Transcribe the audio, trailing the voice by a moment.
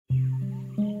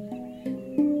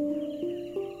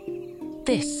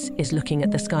This is Looking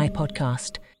at the Sky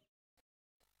podcast.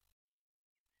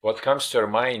 What comes to your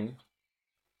mind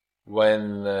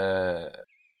when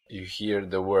you hear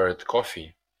the word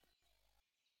coffee?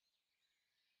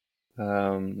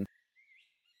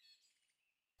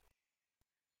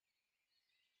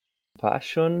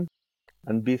 Passion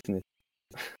and business.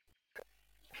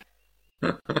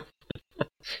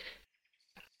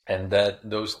 And that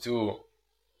those two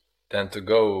tend to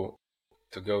go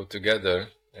together.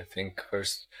 I think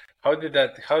first, how did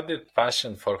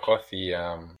passion for coffee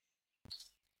come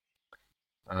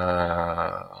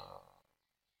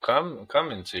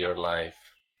into your life?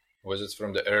 Was it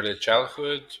from the early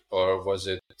childhood, or was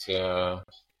it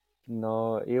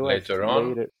No, it was later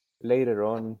on? Later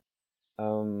on.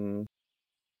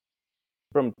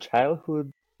 From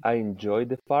childhood, I enjoyed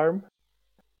the farm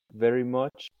very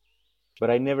much,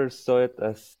 but I never saw it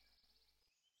as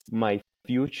my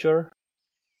future.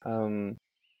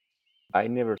 I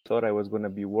never thought I was going to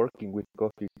be working with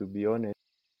coffee, to be honest.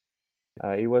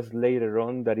 It was later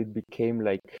on that it became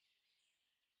like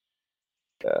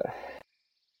a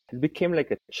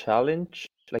challenge,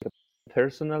 like a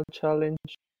personal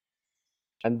challenge.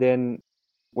 And then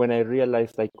when I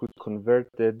realized I could convert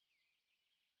it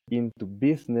into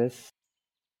business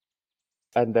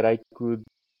and that I could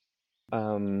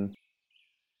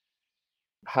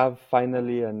have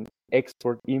finally an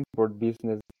export-import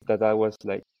business that was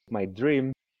like my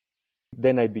dream,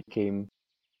 then I became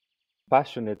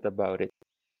passionate about it.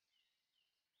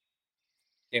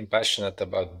 I'm passionate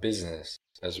about business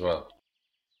as well.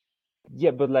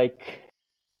 Yeah, but like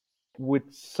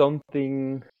with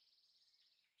something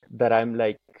that I'm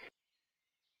like,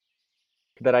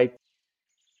 that I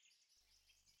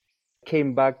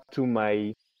came back to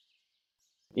my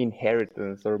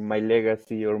inheritance or my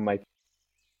legacy or my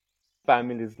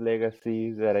family's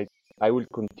legacy, that I will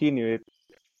continue it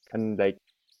and like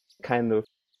kind of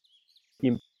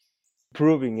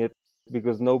improving it,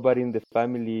 because nobody in the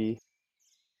family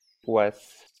was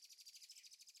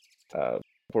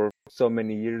for so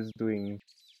many years doing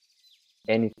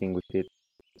anything with it.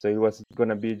 So it was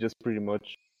gonna be just pretty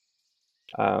much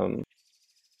there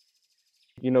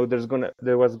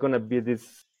was gonna be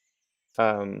this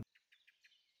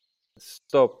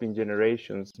stop in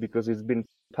generations, because it's been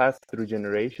passed through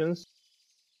generations.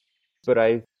 But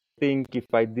I think if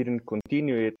I didn't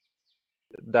continue it,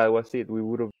 that was it. We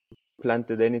would have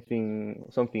planted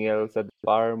something else at the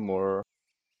farm, or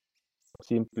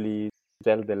simply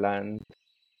sell the land.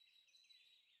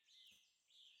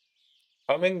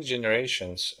 How many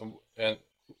generations? And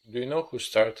do you know who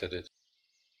started it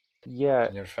Yeah,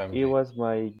 in your it family? was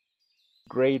my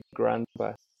great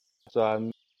grandpa. So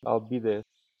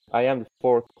I am the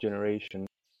fourth generation.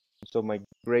 So my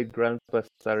great grandpa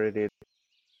started it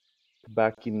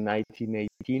back in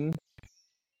 1918.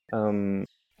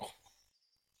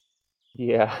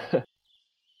 Yeah,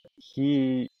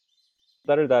 he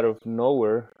started out of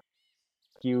nowhere.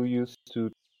 He used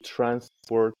to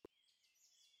transport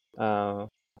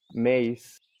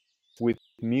maize with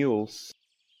mules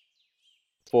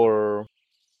for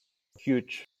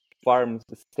huge farms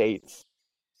estates.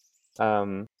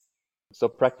 So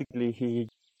practically he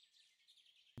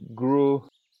grew,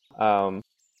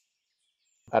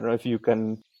 I don't know if you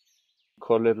can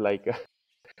call it like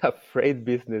a freight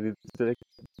business. It's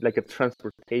like a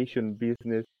transportation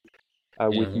business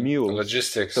with mules.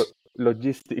 Logistics. So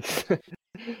logistics.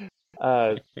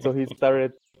 So he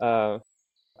started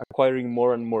acquiring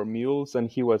more and more mules, and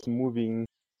he was moving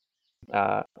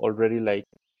already like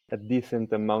a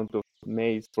decent amount of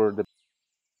maize for the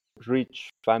rich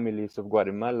families of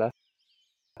Guatemala.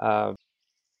 But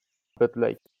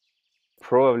like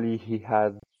probably he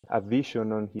had a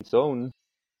vision on his own,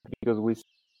 because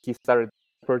he started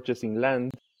purchasing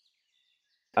land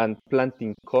and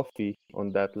planting coffee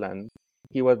on that land.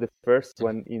 He was the first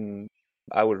one in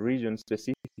our region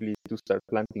specifically to start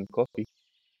planting coffee.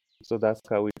 So that's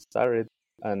how it started,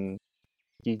 and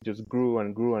he just grew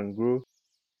and grew and grew,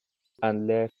 and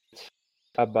left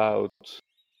about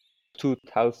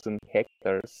 2,000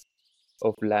 hectares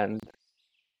of land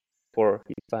for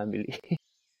his family.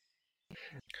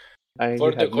 And For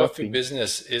he the had coffee nothing.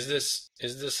 business, is this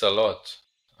a lot?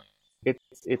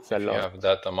 It's a If you lot. have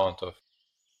that amount of...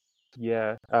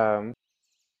 Yeah.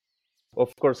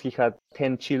 Of course, he had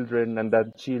 10 children, and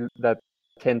that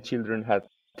 10 children had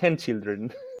 10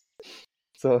 children.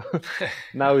 So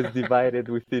now it's divided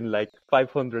within like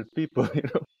 500 people,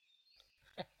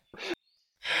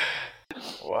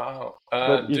 Wow.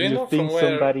 But Do if you you know from think where?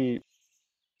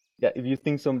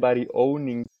 somebody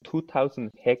owning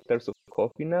 2,000 hectares of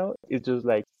coffee now, it's just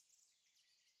like,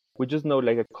 we just know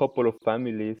like a couple of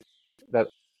families that,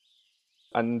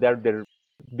 and they're the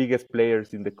biggest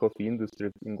players in the coffee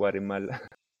industry in Guatemala.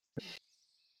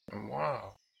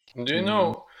 Wow. Do you Mm,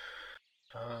 know,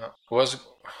 was,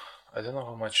 I don't know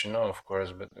how much you know, of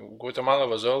course, but Guatemala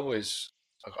was always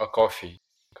a coffee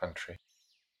country,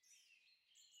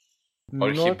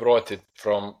 or he not brought it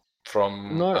from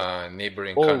not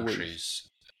neighboring always. countries.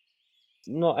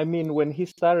 No, I mean when he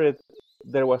started,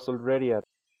 there was already a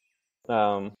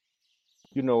um,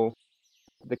 you know,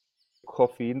 the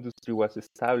coffee industry was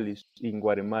established in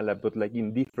Guatemala, but like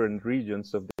in different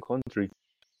regions of the country.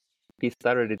 He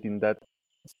started it in that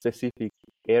specific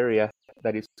area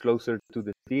that is closer to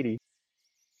the city.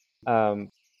 Um,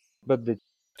 but the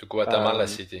To Guatemala um,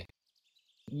 City.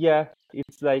 yeah,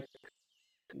 it's like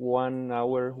 1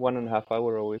 hour, 1.5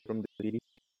 hour away from the city.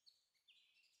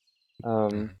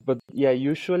 Mhm. But yeah,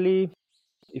 usually,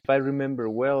 if I remember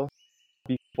well,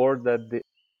 before that,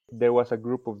 there was a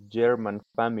group of German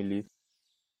families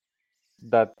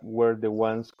that were the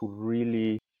ones who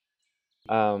really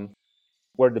um,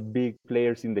 were the big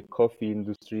players in the coffee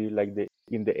industry, like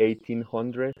in the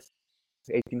 1800s,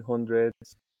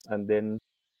 and then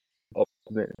up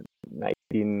to the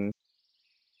 1950s,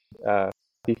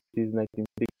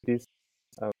 1960s.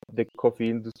 The coffee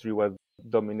industry was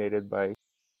dominated by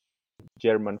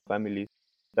German families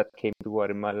that came to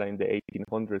Guatemala in the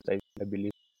 1800s, I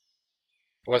believe.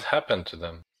 What happened to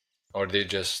them? Or they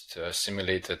just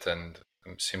assimilated and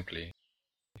simply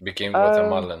became Um,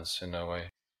 Guatemalans in a way?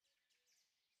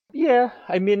 yeah,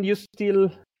 I mean, you still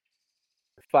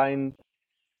find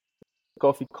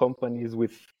coffee companies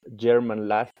with German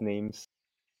last names,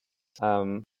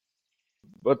 um,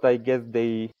 but I guess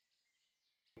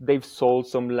they've sold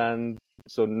some land,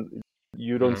 so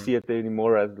you don't Hmm. see it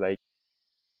anymore as like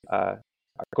uh,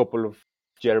 a couple of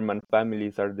German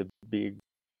families are the big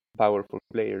powerful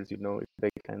players. They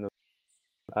kind of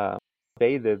uh,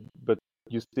 faded, but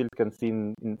you still can see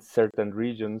in certain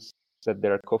regions that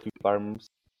there are coffee farms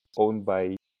owned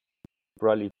by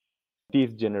probably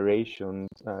fifth generation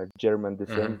German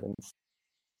Hmm. descendants.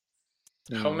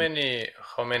 How Mm. many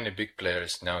how many big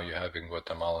players now you have in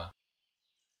Guatemala?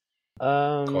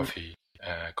 Um, Coffee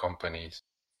companies.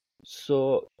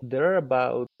 so there are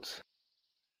about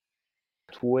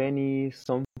 20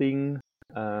 something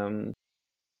um,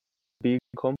 big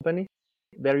companies.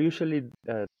 They're usually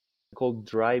called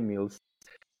dry mills.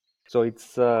 So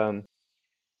it's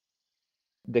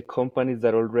the companies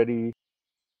that already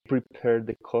prepare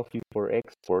the coffee for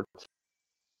export.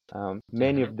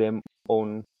 Many Hmm. of them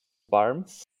own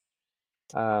farms.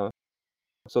 Uh,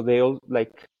 so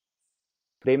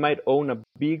they might own a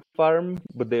big farm,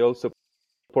 but they also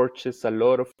purchase a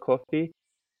lot of coffee,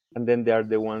 and then they are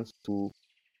the ones to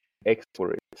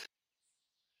export it.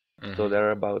 So Hmm. there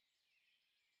are about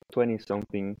 20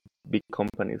 something big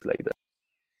companies like that.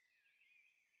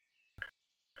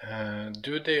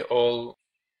 Do they all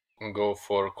go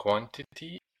for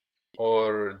quantity,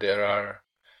 or there are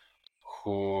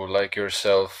who, like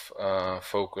yourself,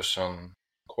 focus on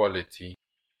quality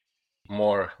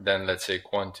more than, let's say,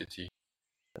 quantity?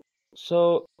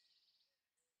 So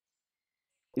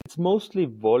it's mostly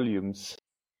volumes.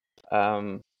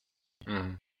 Um,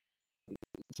 Mm-hmm.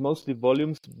 it's mostly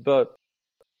volumes, but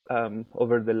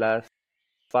over the last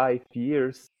 5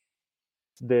 years,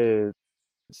 the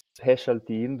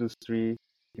specialty industry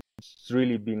has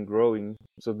really been growing.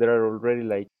 So there are already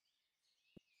like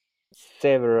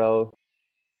several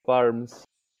farms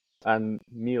and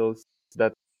mills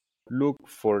that look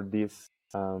for this.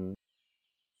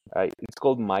 It's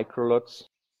called microlots.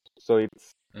 So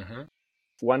it's Mm-hmm.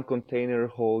 one container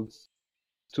holds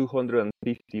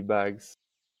 250 bags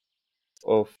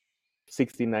of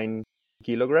 69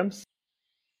 kilograms.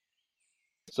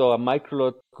 So a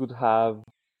microlot could have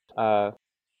uh,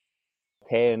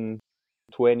 10,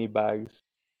 20 bags.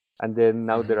 And then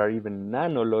now there Mm-hmm. are even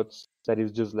nanolots that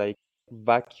is just like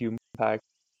vacuum packed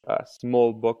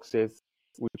small boxes,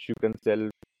 which you can sell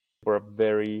for a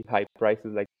very high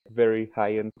prices, like very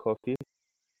high end coffee.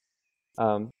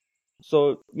 Um,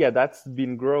 so yeah, that's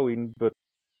been growing, but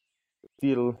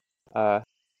still, uh,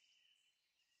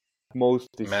 most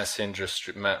Mass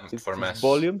industry, for is mass.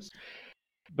 volumes.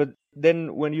 But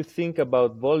then when you think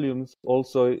about volumes,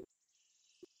 also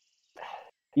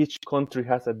each country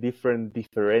has a different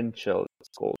differential, it's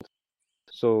called.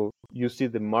 So you see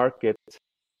the market,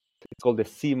 it's called the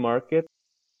C market.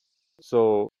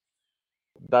 So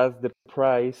that's the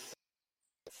price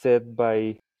set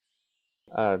by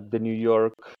the New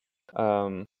York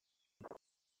um,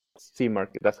 C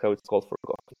market. That's how it's called for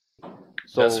coffee.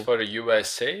 That's So for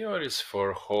USA or is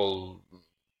for whole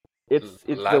It's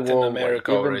the Latin worldwide,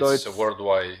 America, or even though it's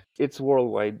worldwide? it's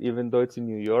worldwide, even though it's in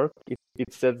New York,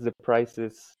 it sets the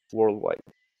prices worldwide.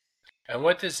 And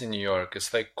what is in New York?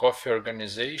 It's like coffee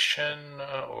organization,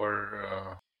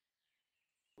 or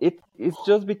It's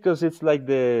just because it's like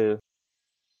the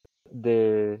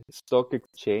stock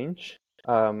exchange.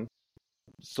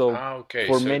 So okay.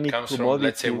 for So it many comes from,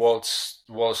 let's say, commodities,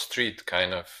 Wall Street,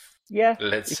 kind of. yeah,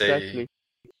 Let's say, exactly,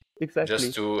 exactly.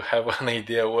 just to have an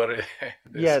idea where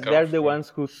this Yeah, comes they're the from.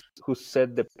 ones who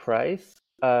set the price,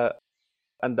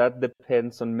 and that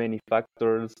depends on many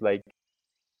factors like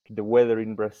the weather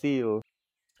in Brazil,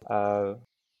 uh,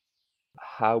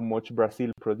 how much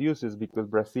Brazil produces, because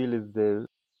Brazil is the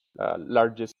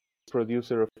largest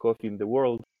producer of coffee in the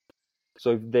world.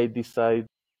 So if they decide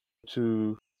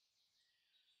to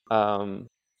um,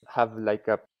 have like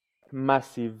a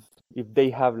massive, if they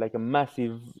have like a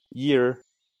massive year,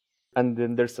 and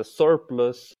then there's a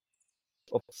surplus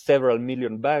of several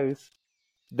million bags,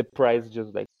 the price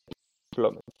just like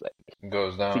plummets like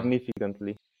Goes down.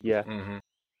 significantly. Yeah. Hmm.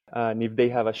 And if they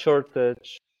have a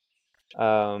shortage,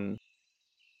 um,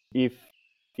 if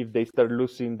they start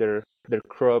losing their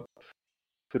crop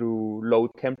through low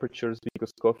temperatures,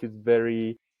 because coffee is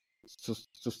very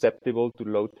susceptible to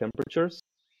low temperatures,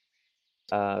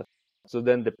 uh, so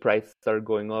then the prices start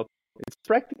going up. It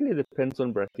practically depends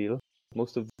on Brazil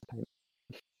most of the time.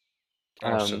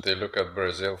 Oh, so Um, they look at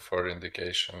Brazil for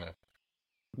indication.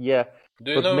 yeah,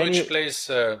 Do you but know which many place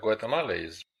Guatemala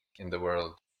is in the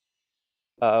world?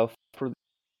 for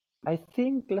I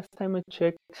think last time I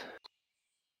checked,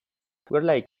 we're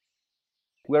like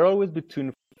we're always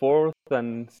between fourth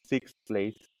and sixth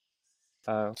place.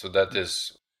 Uh, So that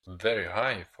is very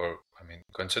high for, I mean,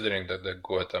 considering that the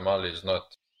Guatemala is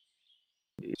not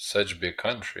such big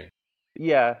country.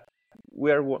 yeah,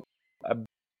 we are a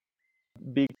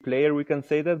big player, we can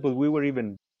say that, but we were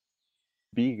even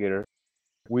bigger.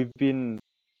 We've been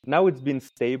Now it's been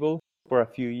stable for a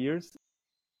few years,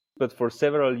 but for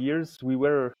several years we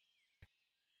were.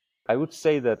 I would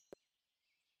say that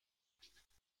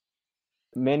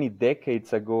many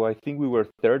decades ago, I think we were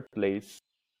third place,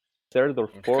 third or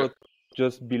Because, fourth,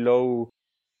 just below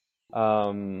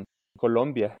um,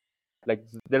 Colombia. Like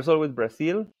there's always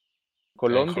Brazil, in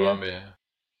Colombia, Colombia.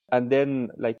 and then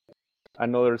like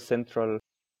another Central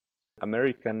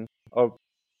American, or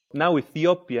now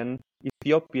Ethiopia,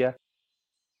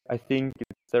 I think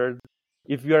it's third.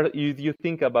 If you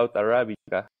think about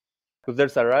Arabica, because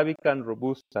there's Arabica and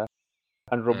Robusta,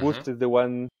 and Hmm. Robusta is the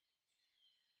one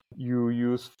you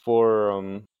use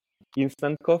for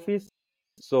instant coffees.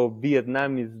 So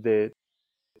Vietnam is the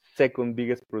second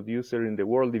biggest producer in the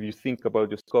world if you think about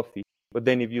just coffee. But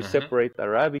then if you Hmm. separate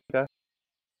Arabica,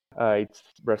 it's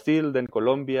Brazil, then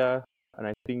Colombia, and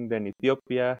I think then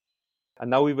Ethiopia, and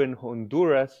now even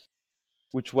Honduras,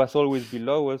 which was always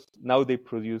below us, now they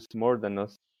produce more than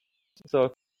us.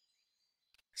 So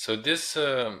So this,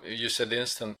 you said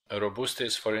instant Robusta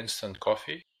is for instant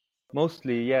coffee?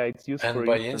 mostly, yeah, it's used And for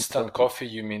by instant instant coffee. coffee,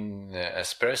 you mean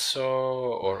espresso,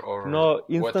 or No,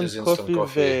 what instant is instant coffee is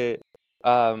coffee? the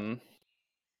um.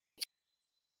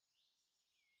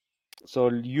 So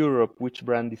Europe, which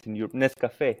brand is in Europe?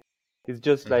 Nescafe. It's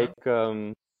just Hmm. like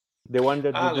the one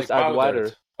that you Ah, just like add powdered,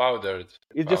 water. powdered,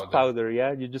 It's just powdered. powder,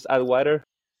 yeah. You just add water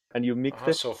and you mix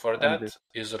it, So for and that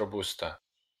is Robusta.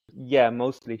 yeah,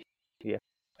 mostly, yeah.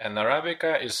 And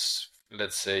Arabica is,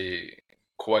 let's say,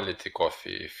 quality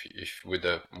coffee, if with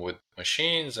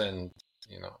machines and,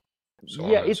 so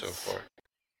Yeah, on and so forth.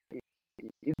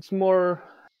 it's more.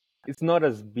 It's not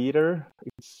as bitter.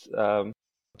 It's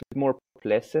more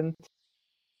pleasant.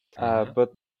 Hmm.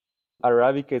 But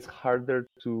Arabica is harder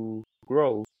to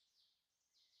grow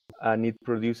and it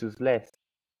produces less.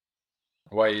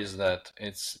 Why is that?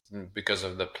 It's because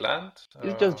of the plant?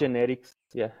 It's just genetics,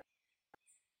 yeah.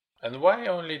 And why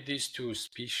only these two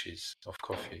species of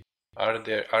coffee? Aren't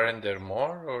there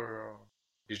more, or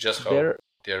is just how There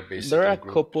they're there are basically a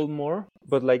grouped? couple more,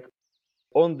 but like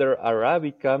under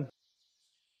Arabica,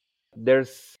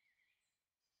 there's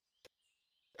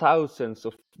thousands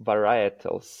of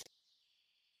varietals.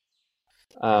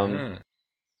 Um, Hmm.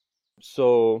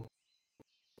 so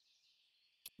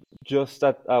just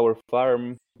at our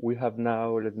farm, we have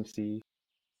now, let me see,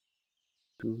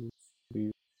 two,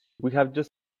 three, we have just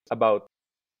about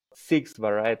six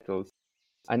varietals,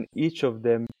 and each of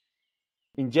them,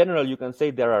 in general, you can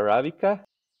say they're Arabica,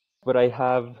 but I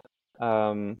have,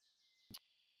 um,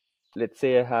 let's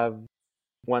say I have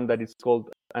one that is called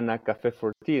Anacafe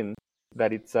 14,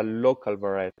 that it's a local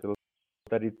varietal,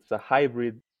 that it's a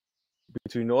hybrid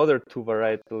between other two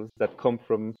varietals that come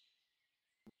from,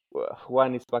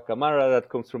 one is Pacamara that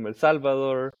comes from El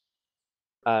Salvador,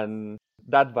 And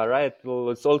that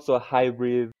varietal is also a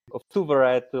hybrid of two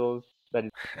varietals, that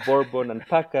is Bourbon and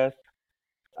Pacas.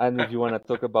 And if you want to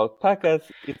talk about Pacas,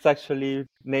 it's actually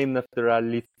named after a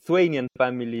Lithuanian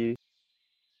family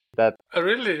that Oh,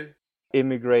 really?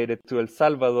 immigrated to El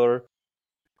Salvador.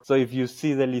 So if you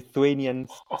see the Lithuanian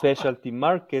specialty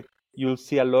market, you'll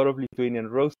see a lot of Lithuanian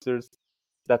roasters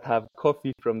that have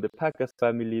coffee from the Pacas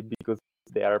family because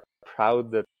they are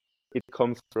proud that it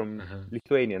comes from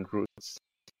Lithuanian roots.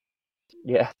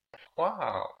 Yeah.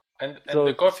 Wow. And the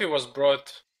So coffee was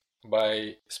brought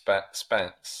by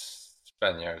Spaniards,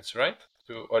 right?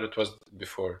 Or it was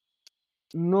before?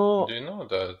 no, Do you know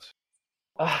that?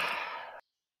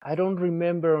 I don't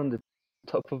remember on the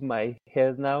top of my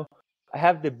head now. I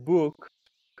have the book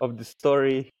of the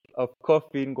story of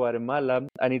coffee in Guatemala,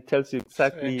 and it tells you So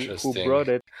exactly who interesting. brought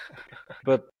it.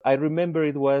 But I remember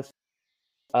it was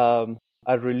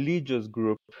a religious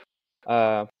group,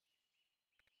 uh,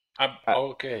 a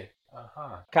Okay.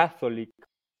 Uh-huh. Catholic.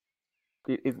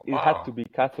 It had to Wow. be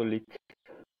Catholic,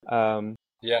 um,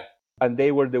 Yeah. and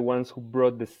they were the ones who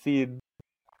brought the seed,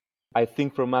 I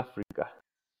think, from Africa.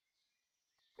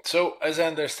 So as I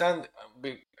understand,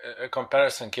 a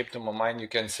comparison came to my mind. You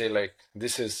can say like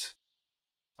this is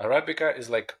Arabica is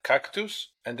like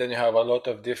cactus, and then you have a lot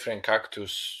of different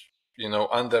cactus,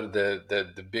 under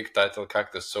the big title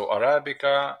cactus. So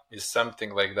Arabica is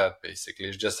something like that basically.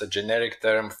 It's just a generic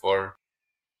term for,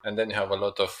 and then you have a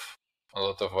lot of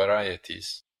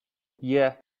varieties.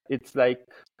 Yeah, it's like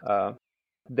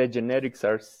the genetics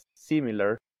are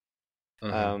similar.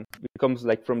 It comes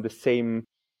like from the same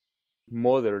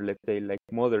mother, let's say, like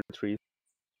mother tree.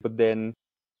 But then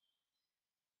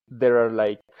there are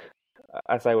like,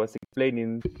 as I was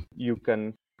explaining, you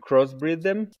can crossbreed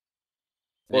them,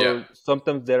 Yeah. or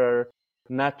sometimes there are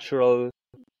natural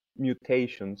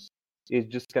mutations. It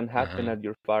just can happen at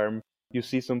your farm. You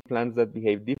see some plants that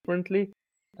behave differently,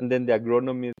 and then the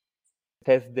agronomist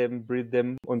tests them, breed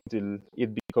them until it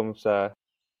becomes a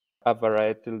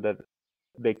varietal that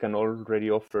they can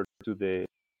already offer to the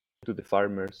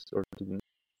farmers or to the...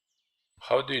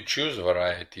 How do you choose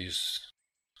varieties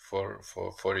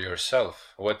for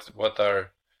yourself? What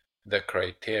are the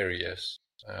criterias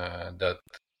that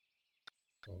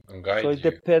So guide it you?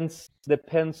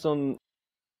 depends on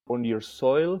your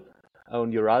soil,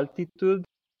 on your altitude,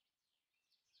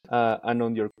 and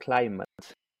on your climate.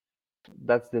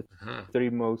 That's the three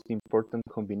most important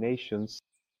combinations.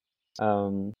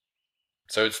 Um,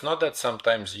 So it's not that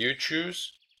sometimes you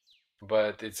choose,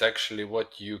 but it's actually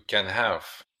what you can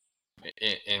have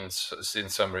in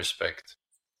some respect.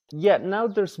 yeah, now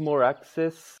there's more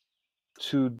access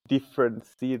to different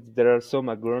seeds. There are some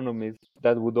agronomists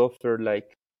that would offer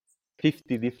like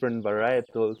 50 different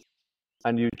varietals,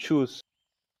 and you choose,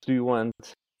 do you want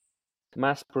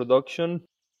mass production?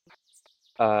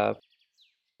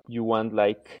 You want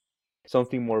like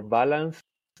something more balanced,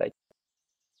 like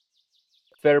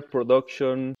fair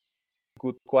production,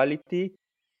 good quality,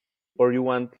 or you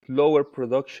want lower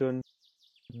production,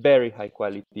 very high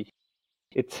quality.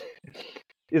 It's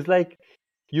it's like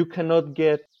you cannot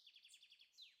get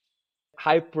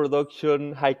high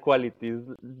production, high quality.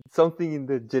 Something in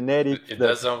the genetics It that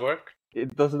doesn't work?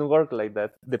 it doesn't work like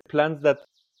that. The plants that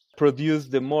produce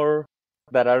the more,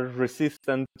 that are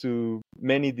resistant to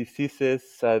many diseases,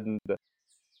 and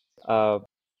uh,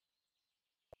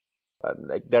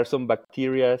 like there are some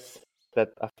bacteria that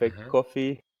affect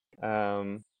coffee,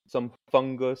 some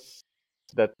fungus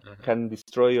that can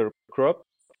destroy your crop.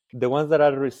 The ones that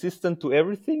are resistant to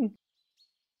everything,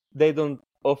 they don't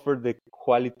offer the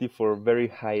quality for very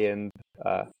high-end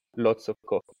lots of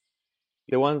coffee.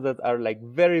 The ones that are like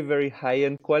very, very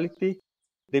high-end quality,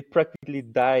 they practically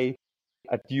die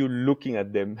at you looking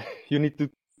at them. You need to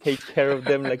take care of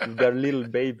them like if they're little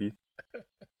babies.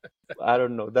 I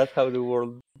don't know. That's how the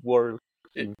world works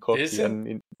in coffee Isn't and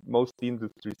in most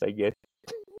industries, I guess.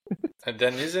 and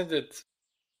then isn't it,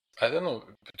 I don't know,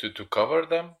 to cover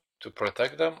them, to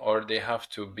protect them, or they have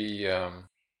to be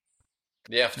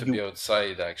You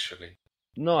outside actually?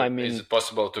 No, Or I is mean, it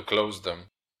possible to close them?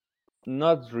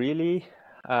 not really.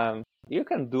 You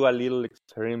can do a little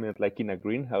experiment like in a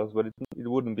greenhouse, but it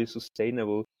wouldn't be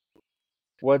sustainable.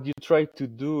 What you try to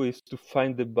do is to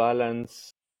find the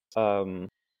balance um,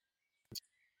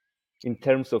 in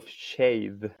terms of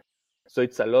shade. So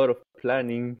it's a lot of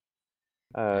planning.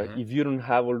 If you don't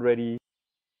have already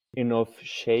enough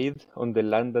shade on the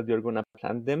land that you're going to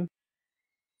plant them,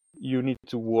 you need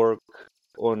to work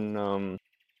on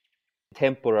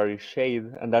temporary shade,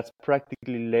 and that's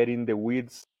practically letting the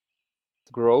weeds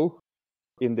grow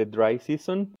in the dry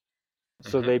season.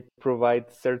 So they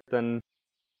provide certain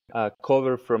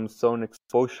cover from sun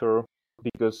exposure,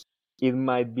 because it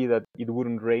might be that it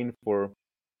wouldn't rain for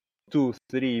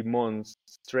 2-3 months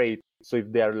straight. So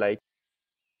if they are like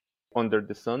under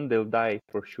the sun, they'll die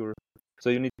for sure. So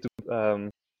you need to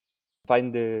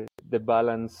find the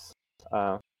balance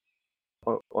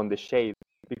on the shade,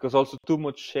 because also too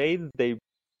much shade, they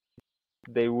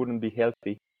wouldn't be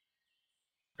healthy.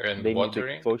 And They need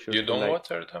watering? exposure You to don't light.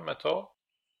 water them at all?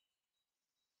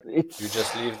 It's You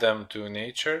just leave them to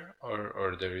nature,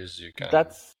 or there is you can.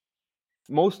 That's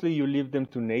mostly you leave them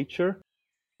to nature.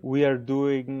 We are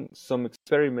doing some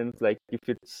experiments, like if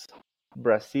it's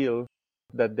Brazil,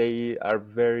 that they are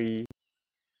very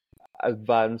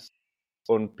advanced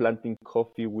on planting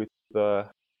coffee with the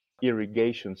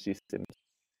irrigation systems.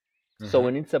 So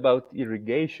when it's about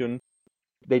irrigation,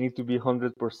 they need to be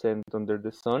 100% under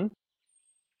the sun.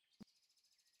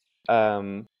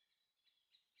 And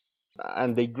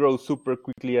they grow super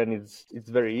quickly, and it's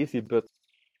very easy. But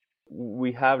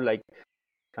we have like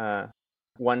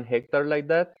 1 hectare like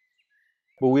that,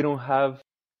 but we don't have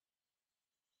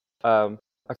a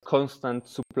constant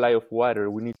supply of water.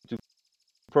 We need to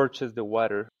purchase the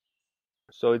water,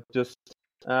 so it's just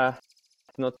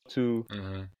not too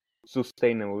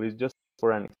sustainable. It's just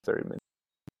for an experiment.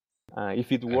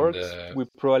 If it works, we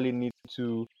probably need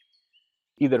to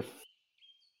either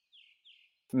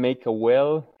make a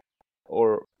well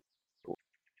or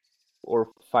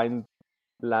find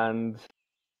land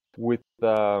with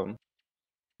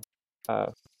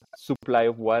supply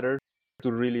of water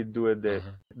to really do it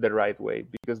the right way,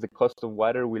 because the cost of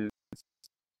water will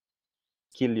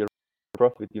kill your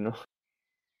profit,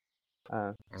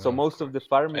 So most of the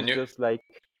farm is just like,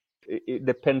 it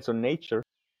depends on nature.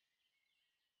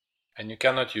 And you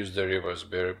cannot use the rivers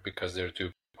because they're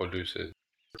too polluted.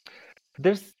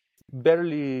 There's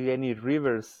barely any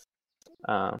rivers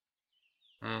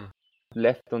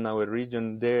left on our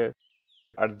region. They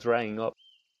are drying up.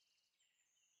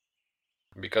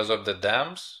 Because of the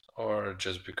dams, or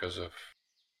just because of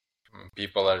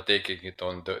people are taking it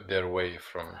on their way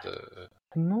from the...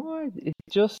 No, it's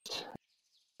just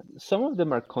some of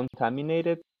them are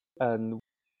contaminated, and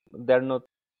they're not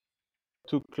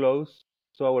too close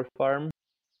to our farm.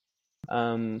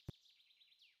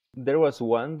 There was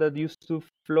one that used to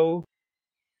flow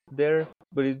there,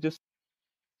 but they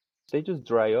just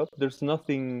dry up. There's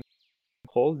nothing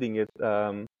holding it.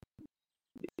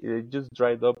 It just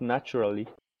dried up naturally.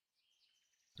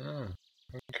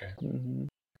 Okay. Mm-hmm.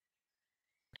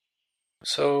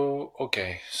 So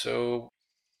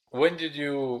when did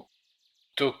you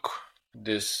took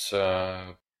this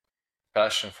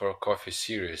passion for coffee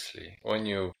seriously? When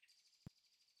you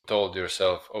told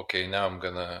yourself, okay, now I'm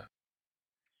gonna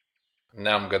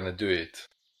do it.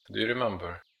 Do you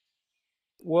remember?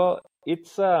 Well,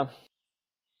 it's a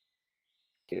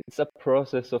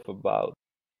process of about,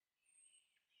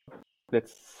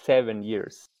 let's 7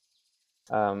 years.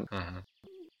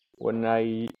 When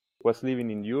I was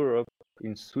living in Europe,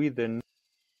 in Sweden,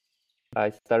 I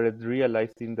started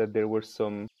realizing that there were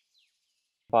some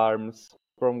farms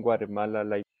from Guatemala,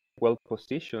 like, well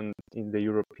positioned in the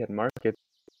European market,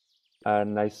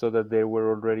 and I saw that there were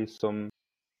already some.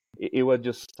 It was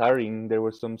just starting. There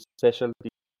were some specialty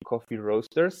coffee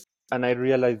roasters, and I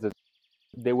realized that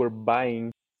they were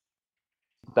buying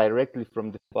directly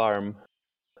from the farm,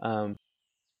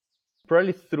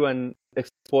 probably through an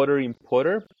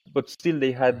exporter-importer, but still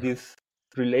they had this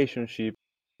relationship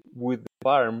with the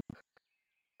farm,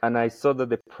 and I saw that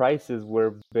the prices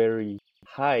were very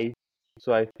high,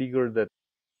 so I figured that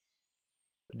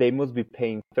they must be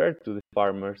paying fair to the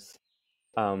farmers.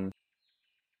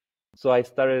 So I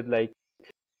started like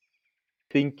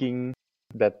thinking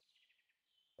that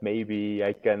maybe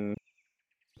I can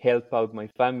help out my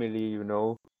family,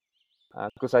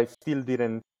 because I still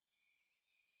didn't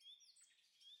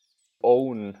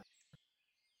own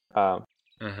our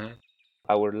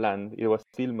land. It was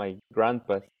still my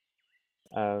grandpa's.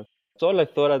 So all I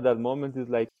thought at that moment is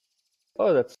like,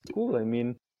 oh, that's cool. I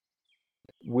mean,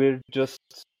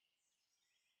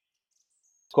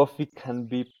 coffee can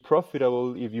be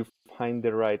profitable if you find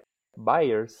the right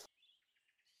buyers.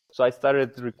 So I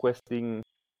started requesting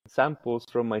samples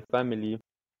from my family,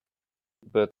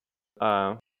 but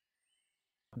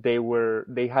they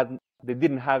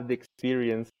didn't have the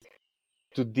experience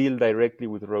to deal directly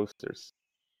with roasters.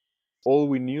 All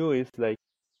we knew is like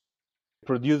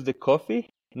produce the coffee,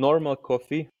 normal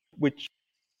coffee, which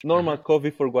normal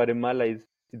coffee for Guatemala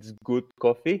it's good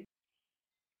coffee,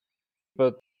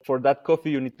 but for that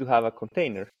coffee you need to have a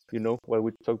container, what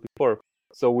we talked before.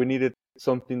 So we needed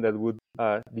something that would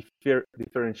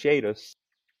differentiate us.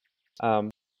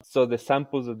 So the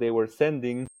samples that they were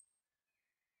sending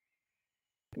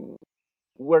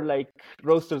were like,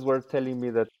 roasters were telling me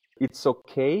that it's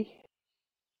okay,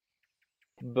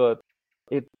 but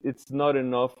it's not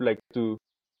enough like to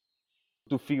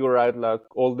figure out like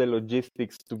all the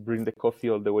logistics to bring the coffee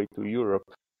all the way to Europe.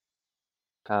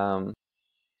 And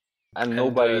And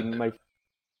nobody in my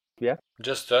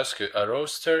just to ask you, a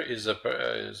roaster is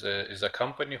a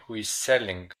company who is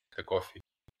selling the coffee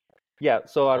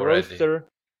so a already. roaster,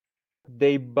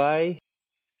 they buy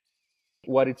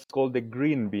what it's called the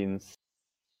green beans.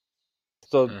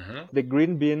 So the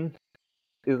green bean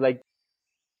is like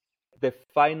the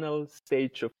final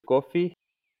stage of coffee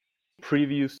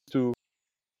previous to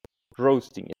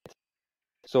roasting it.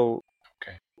 So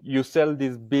you sell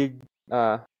these big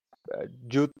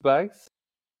jute bags.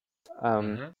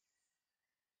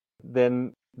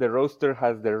 Then the roaster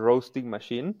has the roasting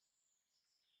machine.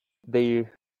 They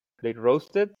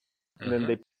roast it, and then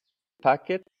they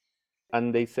pack it,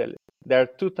 and they sell it. There are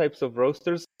two types of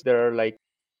roasters. There are like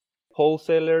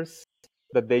wholesalers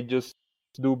that they just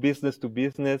do business to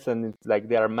business, and it's like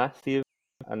they are massive,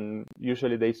 and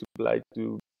usually they supply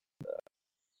to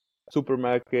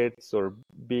supermarkets or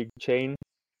big chain.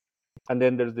 And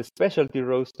then there's the specialty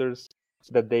roasters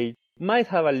that they might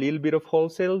have a little bit of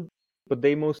wholesale, but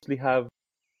they mostly have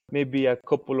maybe a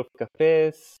couple of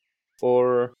cafes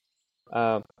or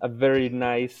a very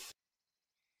nice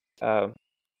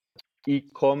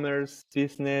e-commerce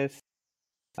business,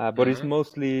 but it's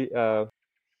mostly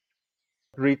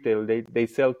retail. They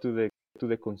sell to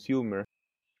the consumer.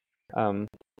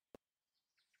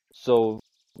 So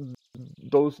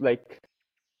those, like,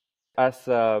 as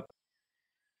a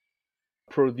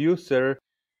producer,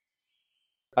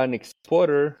 an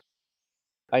exporter,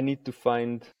 I need to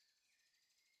find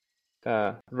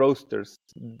roasters.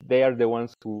 They are the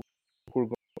ones who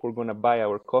are gonna buy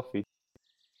our coffee.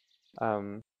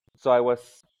 So I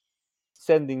was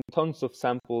sending tons of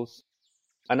samples,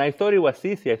 and I thought it was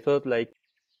easy. I thought, like,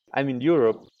 I'm in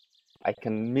Europe, I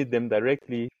can meet them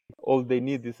directly. All they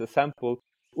need is a sample.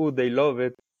 Oh, they love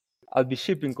it. I'll be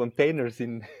shipping containers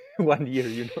in 1 year,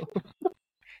 you know.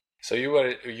 So you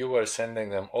were sending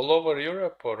them all over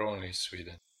Europe or only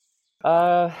Sweden?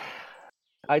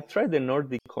 I tried the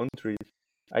Nordic countries.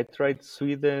 I tried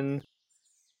Sweden,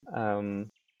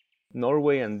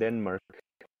 Norway, and Denmark,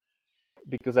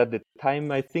 because at the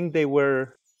time I think they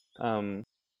were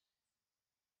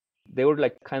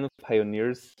like kind of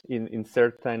pioneers in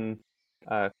certain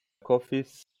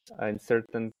coffees and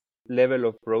certain level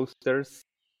of roasters.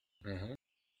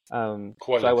 Quality.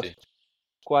 So I was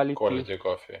quality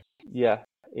coffee. Yeah,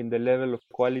 in the level of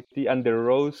quality and the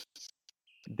roasts,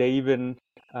 they even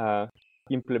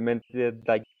implemented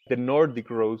like the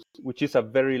Nordic roast, which is a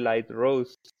very light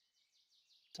roast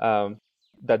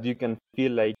that you can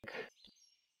feel like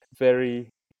very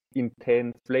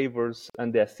intense flavors,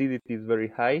 and the acidity is very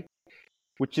high,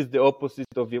 which is the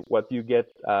opposite of what you get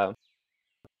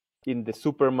in the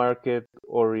supermarket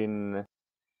or in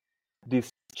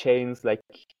these chains like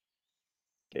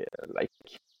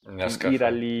Nescafe. in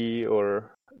Italy,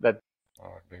 or that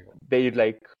they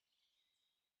like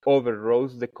over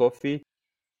roast the coffee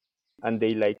and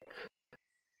they like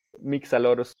mix a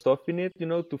lot of stuff in it, you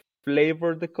know, to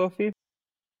flavor the coffee.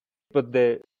 But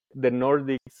the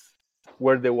Nordics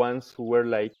were the ones who were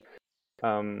like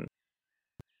kind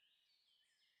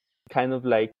of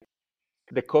like,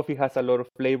 the coffee has a lot of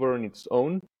flavor on its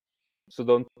own, so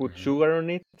don't put sugar on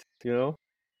it, you know.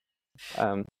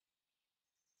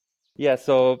 Yeah,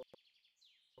 so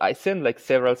I sent like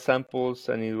several samples,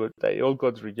 and they all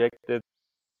got rejected,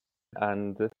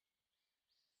 and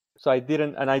so I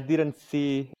didn't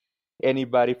see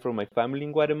anybody from my family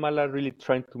in Guatemala really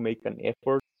trying to make an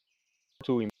effort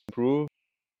to improve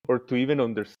or to even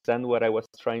understand what I was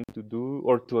trying to do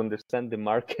or to understand the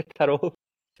market at all.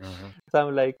 So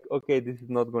I'm like, okay, this is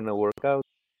not gonna work out.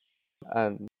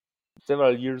 And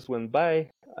several years went by,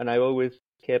 and I always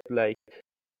kept like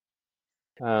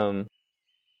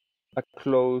a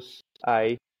close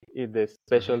eye in the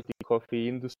specialty coffee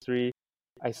industry.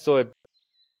 I saw it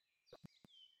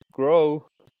grow,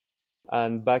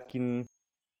 and back in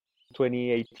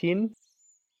 2018,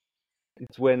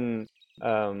 it's when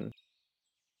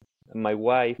my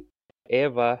wife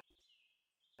Eva,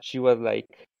 she was like,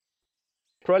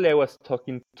 probably I was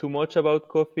talking too much about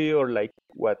coffee, or like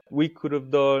what we could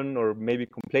have done, or maybe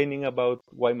complaining about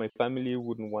why my family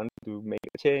wouldn't want to make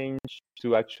a change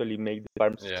to actually make the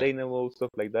farm sustainable, stuff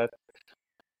like that.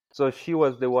 So she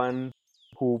was the one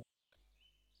who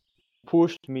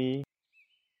pushed me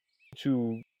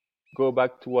to go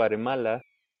back to Guatemala,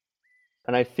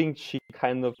 and I think she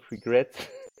kind of regrets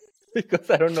because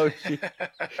I don't know if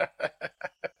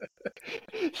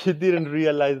she didn't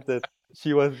realize that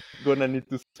she was gonna need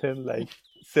to spend like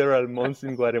several months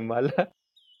in Guatemala.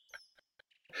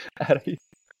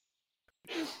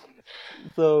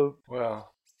 So,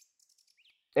 Well,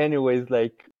 anyways,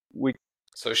 like we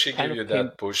so she kind gave of you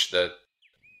came. that push that.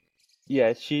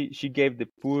 Yeah, she gave the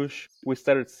push. We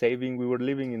started saving. We were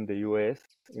living in the U.S.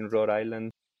 in Rhode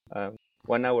Island,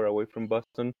 1 hour away from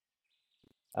Boston.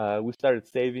 We started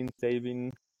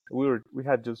saving. We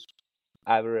had just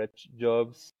average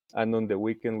jobs, and on the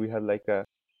weekend we had like a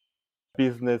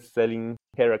business selling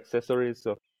hair accessories.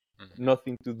 So Mhm.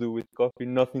 nothing to do with coffee,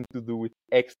 nothing to do with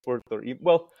export or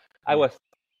well, I Mm. was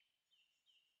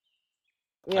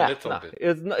A yeah, little no, bit.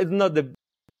 it's not the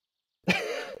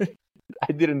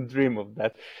I didn't dream of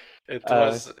that. It Uh,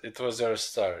 was it was your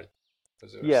start. It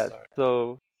was your yeah, start.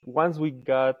 so once we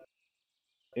got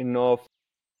enough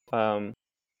um,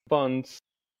 funds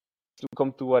to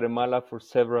come to Guatemala for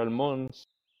several months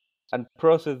and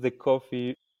process the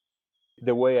coffee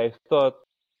the way I thought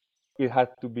it had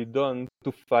to be done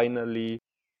to finally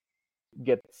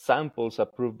get samples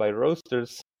approved by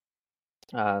roasters.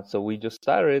 So we just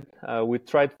started. We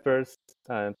tried first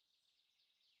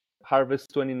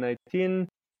Harvest 2019.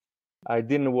 I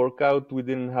didn't work out. We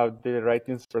didn't have the right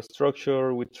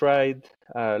infrastructure. We tried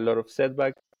a lot of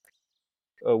setbacks.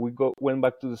 Went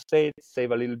back to the States,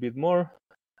 save a little bit more,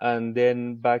 and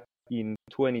then back in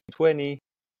 2020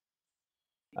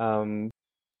 um,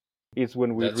 is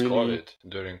when we That's really, COVID,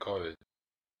 during COVID.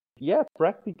 yeah,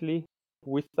 practically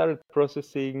we started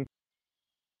processing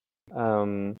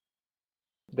um,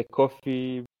 the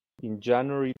coffee in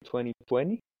January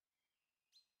 2020,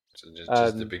 So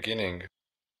just the and beginning.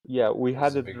 yeah, we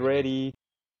Just had the it beginning. ready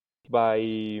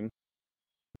by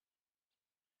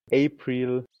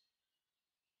April,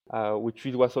 which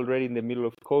it was already in the middle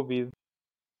of COVID.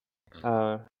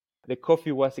 Uh, the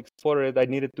coffee was exported. I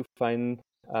needed to find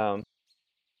um,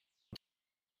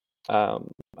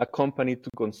 a company to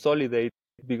consolidate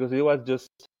because it was just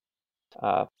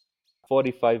uh,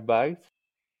 45 bags.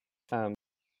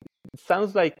 It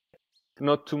sounds like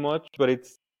not too much, but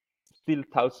it's still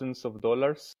thousands of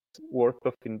dollars worth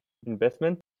of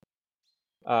investment.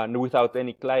 And without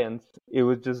any clients, it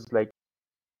was just like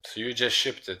So you just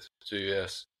shipped it to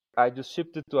US. I just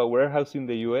shipped it to a warehouse in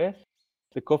the US.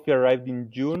 The coffee arrived in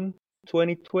June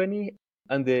 2020,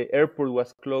 and the airport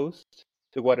was closed,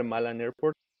 the Guatemalan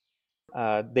airport.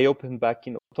 They opened back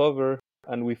in October,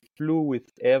 and we flew with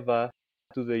Eva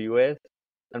to the US,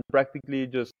 and practically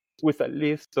just with a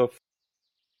list of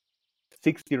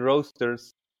 60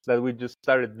 roasters that we just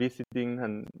started visiting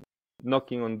and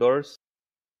knocking on doors.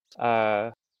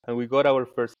 And we got our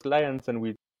first clients, and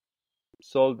we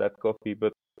sold that coffee.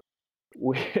 But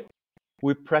we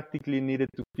we practically needed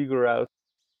to figure out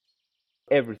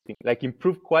everything, like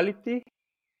improve quality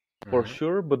for Mhm.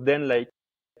 sure, but then like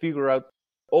figure out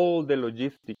all the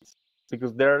logistics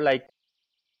because there are like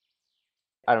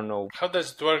I don't know. How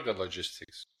does it work, the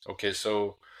logistics? Okay,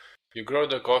 so you grow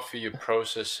the coffee, you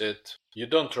process it. You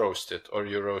don't roast it, or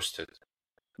you roast it.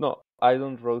 No, I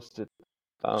don't roast it.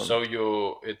 So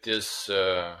it is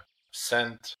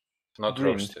sent, not Green,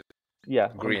 roasted. yeah,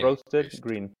 Green, unroasted basically.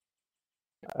 green.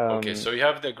 Okay, so you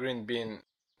have the green bean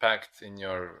packed in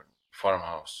your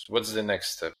farmhouse. What's the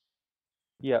next step?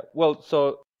 Yeah, well,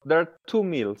 so there are two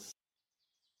meals.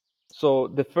 So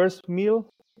the first meal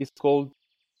is called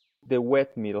the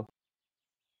wet meal.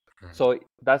 Mhm. So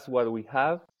that's what we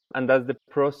have, and that's the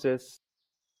process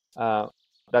uh,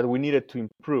 that we needed to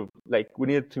improve. Like we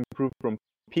needed to improve from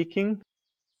picking,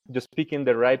 just picking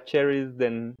the ripe cherries,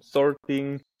 then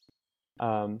sorting,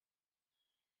 um,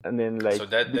 and then like So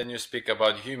that then you speak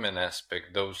about human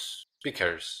aspect, those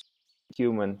pickers.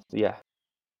 humans, yeah,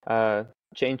 uh,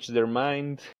 change their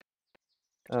mind,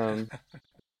 um,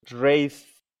 raise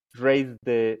raise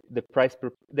the price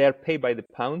per. They are paid by the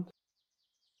pound,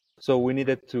 so we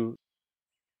needed to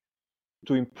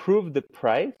improve the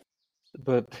price,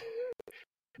 but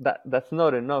that's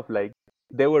not enough. Like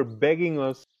they were begging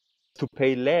us to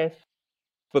pay less,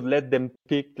 but let them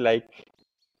pick like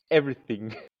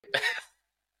everything.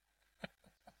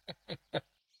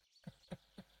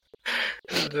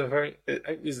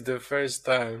 It's the first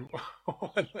time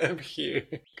when I'm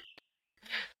hearing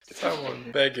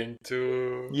someone begging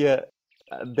to. Yeah,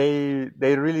 they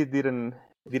really didn't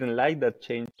like that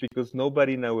change because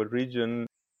nobody in our region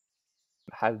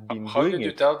has been How doing did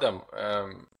you it. tell them?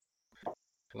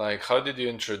 Like, how did you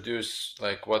introduce,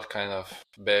 like, what kind of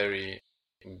berry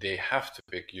they have to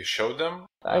pick? You show them,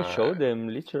 I showed them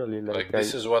literally like like,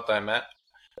 this is what I'm at.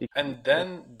 And yeah,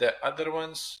 then the other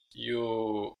ones,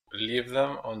 you leave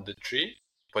them on the tree.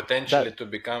 potentially to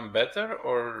become better,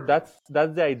 or that's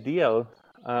the ideal.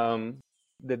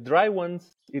 The dry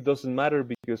ones, it doesn't matter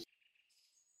because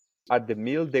at the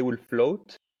mill they will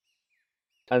float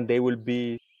and they will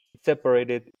be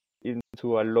separated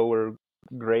into a lower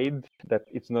grade that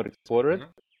it's not exported.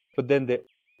 But then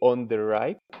on the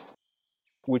ripe,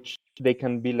 which they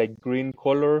can be like green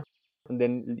color and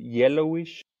then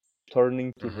yellowish,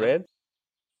 turning to red.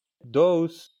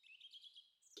 Those,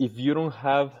 if you don't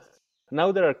have,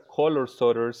 now there are color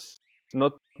sorters.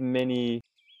 Not many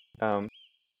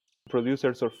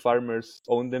producers or farmers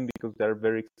own them because they're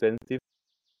very expensive.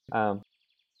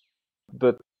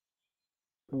 But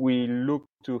we look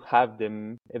to have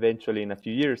them eventually in a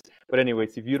few years. But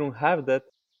anyways, if you don't have that,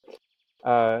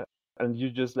 and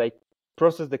you just like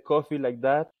process the coffee like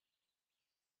that,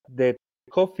 the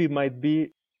coffee might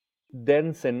be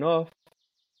dense enough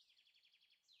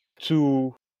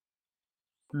to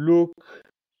look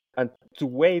and to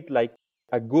weight like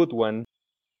a good one,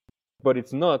 but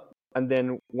it's not. And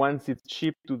then once it's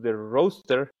shipped to the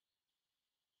roaster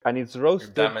and it's it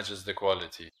roasted, damages the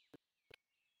quality.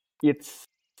 it's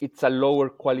a lower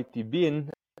quality bean,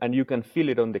 and you can feel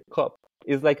it on the cup.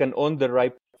 It's like an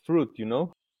underripe fruit, you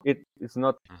know. It's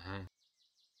not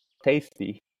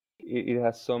tasty. It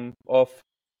has some off,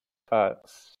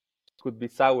 could be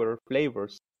sour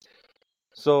flavors.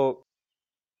 So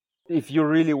if you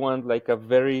really want like a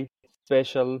very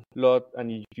special lot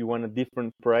and if you want a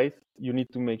different price, you need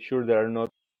to make sure there are not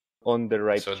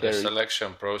underripe So cherries. the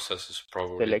selection process is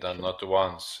probably done not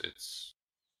once. It's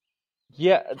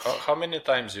How many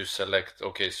times you select?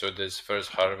 Okay, so this first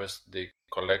harvest they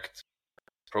collect.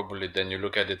 Probably then you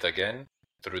look at it again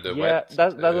through the wet.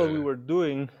 That's what we were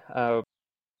doing.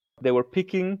 They were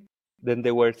picking, then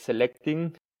they were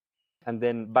selecting, and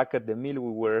then back at the mill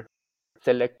we were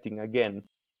selecting again.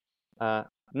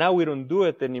 Now we don't do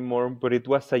it anymore, but it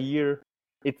was a year.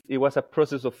 It was a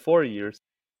process of 4 years.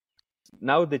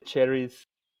 Now the cherries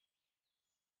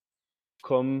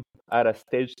come at a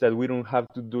stage that we don't have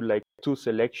to do like 2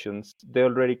 selections. They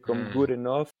already come good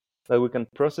enough that we can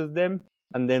process them,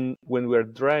 and then when we're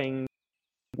drying,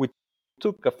 we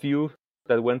took a few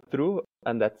that went through,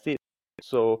 and that's it.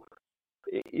 So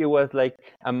it was like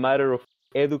a matter of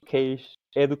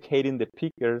educating the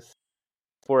pickers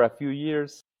for a few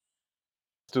years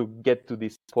to get to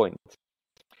this point.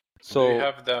 So do you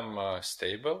have them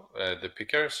stable, the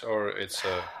pickers, or it's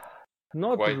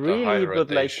not quite really, a high but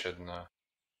rotation?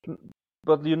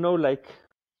 but you know, like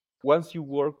once you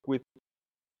work with,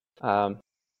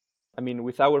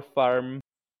 with our farm,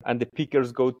 and the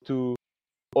pickers go to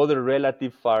other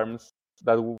relative farms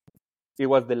that it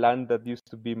was the land that used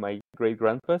to be my great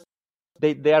grandpa's.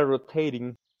 They are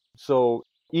rotating, so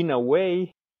in a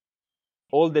way,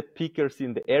 all the pickers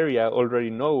in the area already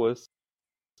know us,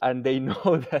 and they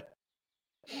know that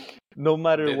no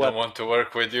matter they what, don't want to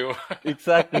work with you.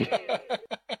 Exactly.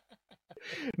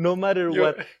 No matter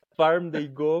what farm they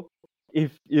go,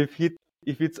 if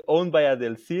it's owned by a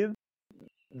Del Cid,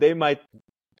 they might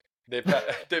they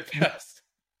pass.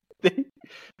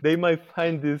 they might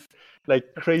find these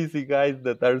like crazy guys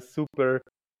that are super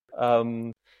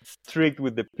strict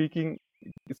with the picking,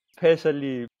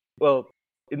 especially, well,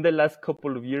 in the last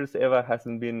couple of years Eva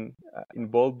hasn't been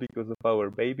involved because of our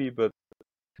baby, but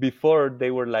before they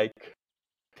were like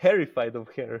terrified of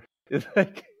her. It's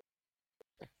like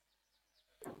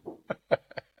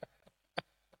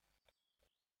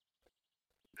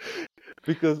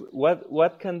because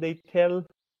what can they tell,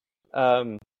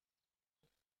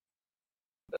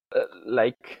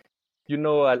 like, you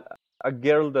know, a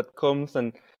girl that comes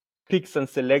and picks and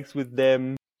selects with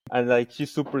them, and like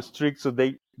she's super strict, so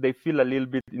they feel a little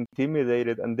bit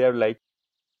intimidated, and they're like,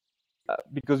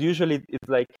 because usually it's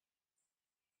like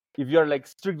if you're like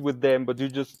strict with them but you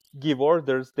just give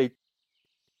orders, they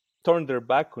turn their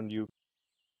back on you.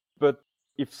 But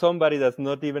if somebody that's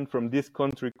not even from this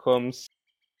country comes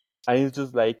and it's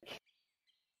just like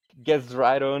gets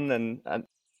right on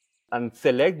and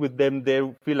select with them, they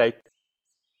feel like,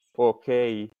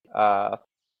 okay,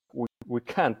 we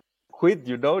can't quit,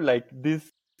 you know, like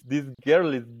this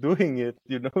girl is doing it,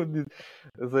 you know.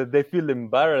 So they feel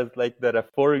embarrassed, like that a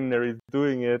foreigner is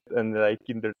doing it, and like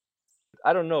in their,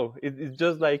 I don't know, it's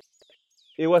just like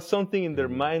it was something in their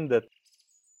mind that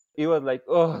it was like,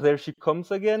 oh, there she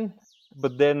comes again.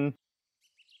 But then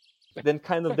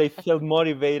kind of they felt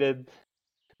motivated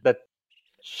that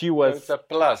she was It's a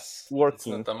plus.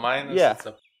 working. It's not a minus. Yeah.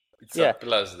 It's a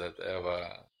plus that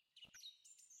Eva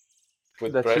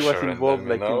put that she was pressure on involved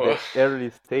them, you like in know. the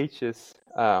early stages.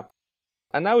 And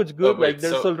now it's good. wait, like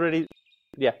there's already,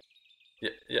 yeah.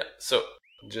 So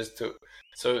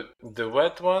the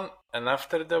wet one, And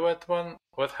after the wet one,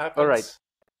 what All right. happens?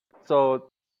 So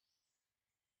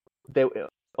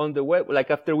on the web,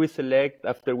 like after we select,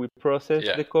 after we process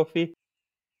Yeah. the coffee,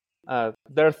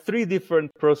 there are three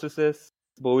different processes,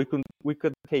 but we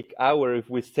could take hour if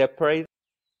we separate.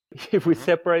 If we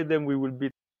separate them, we will be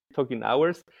talking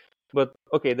hours. But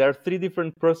okay, there are three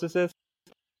different processes.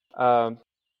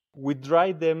 We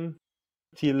dry them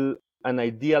till an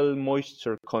ideal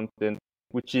moisture content,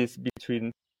 which is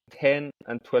between 10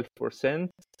 and 12%.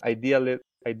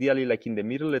 Ideally, like in the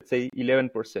middle, let's say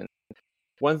 11%.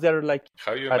 Once they're like,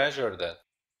 How you measure that?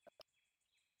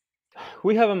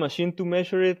 we have a machine to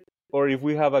measure it, or if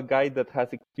we have a guy that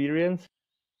has experience,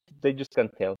 they just can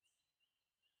tell.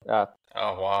 Oh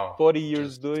wow! 40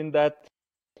 years doing that,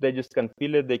 they just can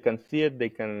feel it. They can see it. They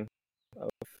can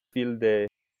feel the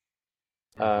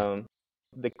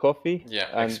coffee. Yeah,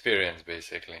 and experience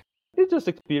basically. it's just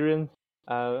experience.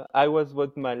 I was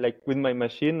with my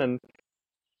machine, and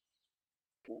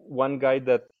one guy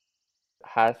that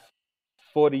has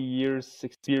 40 years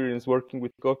experience working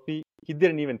with coffee, he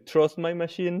didn't even trust my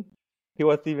machine. He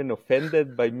was even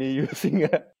offended by me using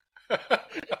it.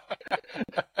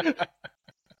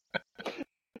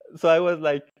 So I was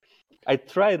like, I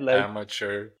tried like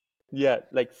amateur. Yeah,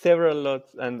 like several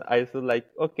lots, and I thought like,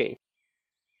 okay.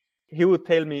 He would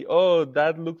tell me, oh,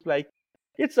 that looks like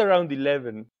it's around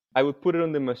 11. I would put it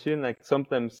on the machine, like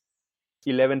sometimes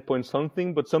 11 point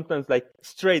something, but sometimes like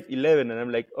straight 11. And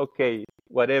I'm like, okay,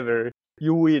 whatever,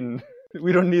 you win.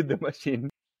 We don't need the machine.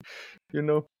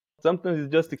 Sometimes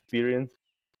it's just experience.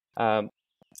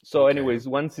 So anyways,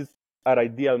 once it's at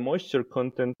ideal moisture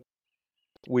content,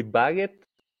 we bag it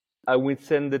and we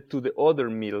send it to the other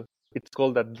mill. It's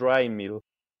called a dry mill.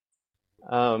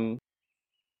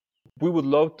 We would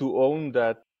love to own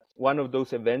that one of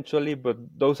those eventually, but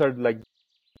those are like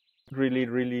really,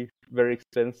 really very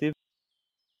expensive.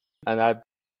 And I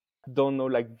don't know,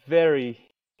 like very,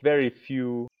 very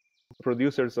few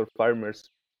producers or farmers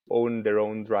own their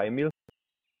own dry mill.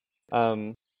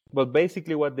 But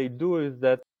basically what they do is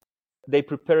that they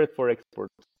prepare it for export.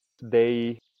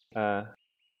 They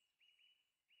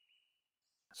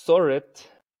sort it.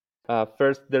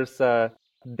 First, there's a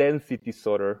density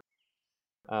sorter.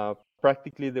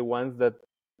 Practically the ones that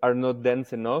are not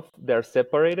dense enough, they're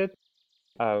separated.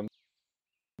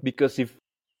 Because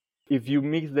if you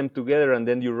mix them together and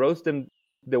then you roast them,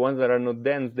 the ones that are not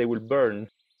dense, they will burn.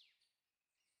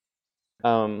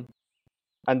 And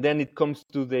then it comes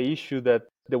to the issue that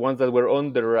the ones that were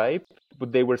underripe,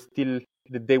 but they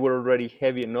were already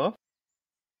heavy enough,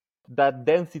 that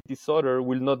density sorter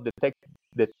will not detect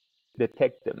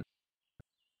them.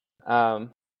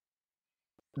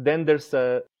 Then there's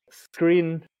a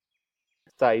screen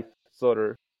size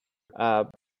sorter,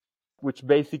 which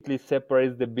basically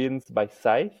separates the beans by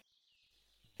size.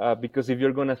 Because if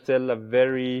you're gonna sell a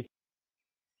very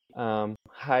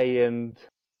high-end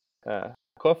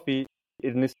coffee,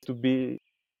 it needs to be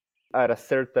at a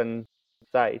certain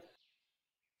size.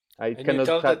 And you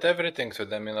tell that everything to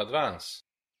them in advance,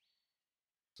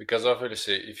 because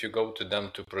obviously if you go to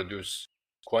them to produce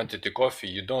quantity coffee,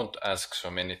 you don't ask so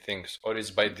many things, or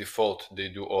is by default they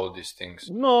do all these things?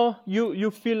 No, you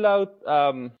fill out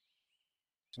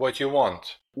what you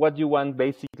want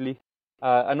basically,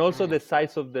 and also the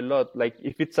size of the lot. Like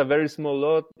if it's a very small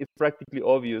lot, it's practically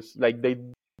obvious. Like they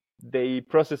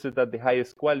process it at the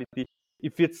highest quality.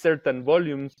 If it's certain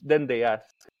volumes, then they ask,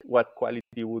 what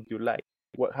quality would you like?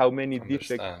 How many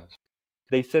defects?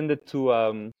 They send it to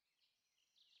a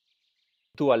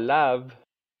lab,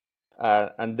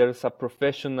 and there's a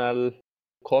professional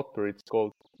copper, it's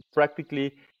called.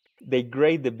 Practically, they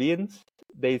grade the beans,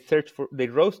 they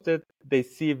roast it, they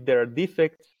see if there are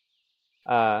defects,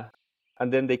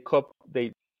 and then they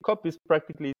copies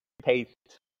practically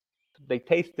taste. They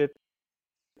taste it,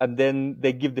 and then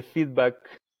they give the feedback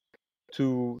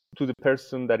to the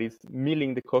person that is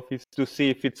milling the coffees to see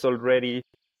if it's ready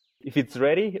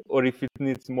or if it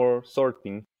needs more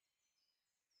sorting.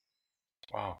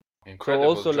 Wow,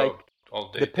 incredible. So also, job.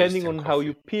 Like, depending on how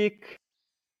you pick,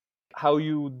 how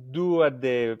you do at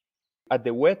the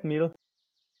wet mill,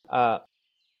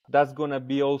 that's gonna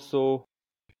be also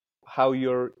how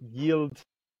your yield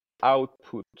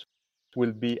output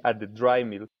will be at the dry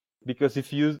mill. Because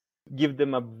if you give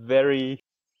them a very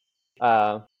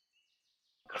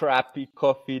crappy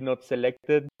coffee, not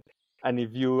selected, and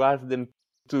if you ask them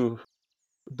to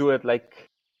do it like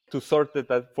to sort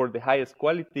it for the highest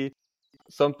quality,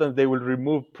 sometimes they will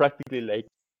remove practically like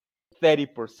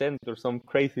 30% or some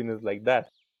craziness like that.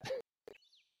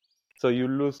 So you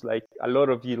lose like a lot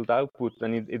of yield output,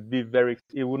 and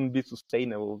it wouldn't be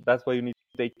sustainable. That's why you need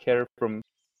to take care from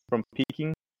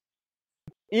picking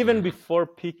even before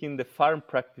picking the farm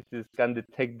practices can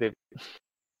detect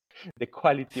the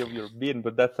quality of your bean,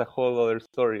 but that's a whole other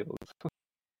story also.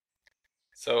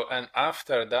 So, and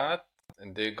after that,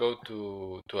 they go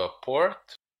to a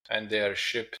port and they are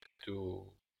shipped to.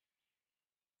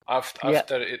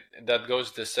 After it, that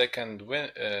goes the second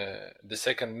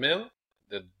mill,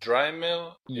 the dry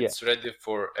mill. Yeah. It's ready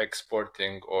for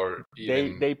exporting, or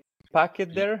even They pack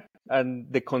it there,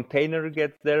 and the container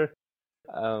gets there.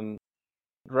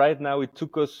 Right now, it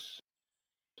took us.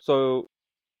 So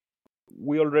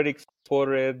we already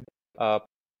exported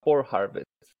 4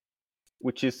 harvests,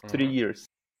 which is 3 years.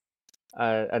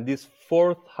 And this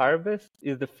 4th harvest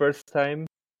is the first time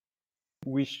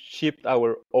we shipped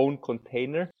our own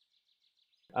container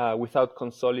without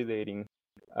consolidating.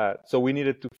 So we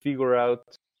needed to figure out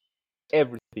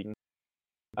everything.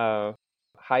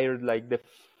 Hired like the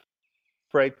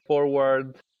freight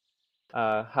forward,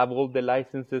 have all the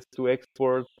licenses to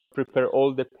export, prepare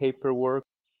all the paperwork,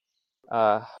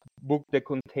 book the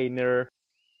container.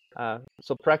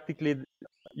 So practically,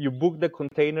 you book the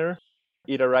container,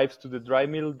 it arrives to the dry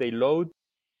mill, they load,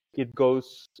 it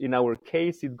goes, in our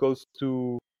case, it goes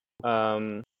to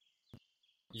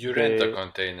you rent a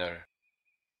container.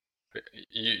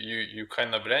 You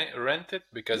kind of rent it,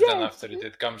 because then after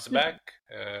it comes back.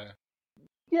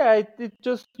 Yeah,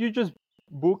 you just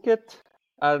book it,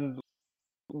 and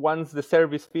once the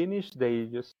service finished, they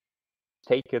just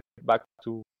take it back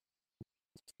to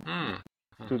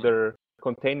their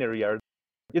container yard.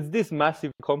 It's this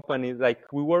massive company. Like,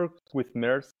 we work with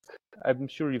Maersk. I'm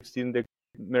sure you've seen the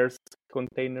Maersk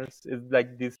containers. It's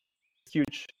like this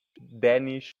huge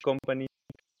Danish company.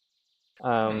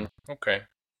 Okay.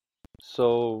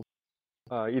 So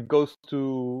it goes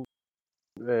to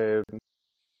the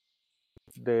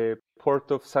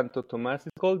port of Santo Tomas.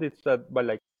 It's called. It's at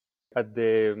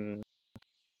the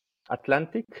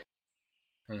Atlantic.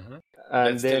 And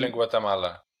That's still in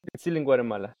Guatemala. It's still in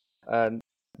Guatemala. And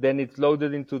then it's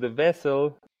loaded into the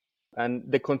vessel, and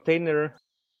the container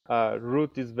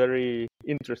route is very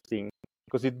interesting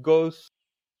because it goes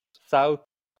south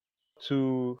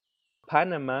to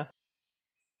Panama,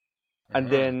 and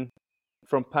then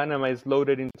from Panama is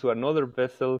loaded into another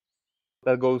vessel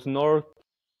that goes north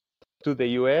to the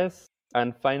US,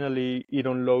 and finally it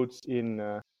unloads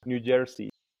in New Jersey,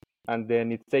 and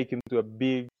then it's taken to a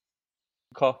big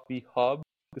coffee hub.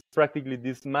 It's practically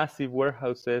these massive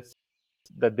warehouses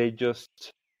that they just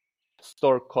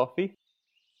store coffee,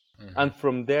 and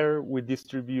from there we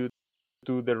distribute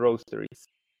to the roasteries.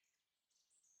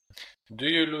 Do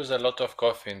you lose a lot of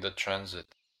coffee in the transit,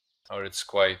 or it's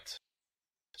quite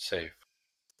safe?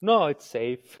 No, it's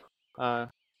safe.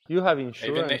 You have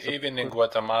insurance. Even in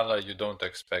Guatemala, you don't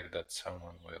expect that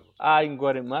someone will. In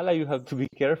Guatemala, you have to be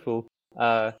careful.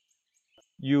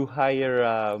 You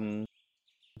hire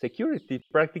security.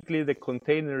 Practically, the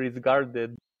container is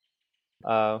guarded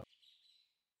all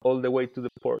the way to the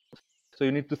port. So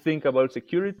you need to think about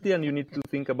security, and you need to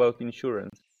think about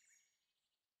insurance,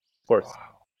 of course.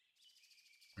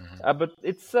 Wow. But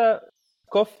it's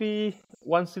coffee.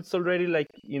 Once it's already like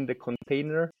in the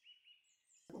container,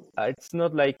 it's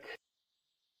not like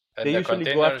and they the usually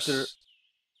containers go after.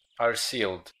 Are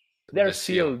sealed. They're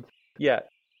sealed. Yeah,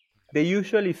 they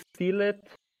usually seal it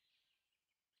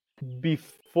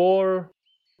before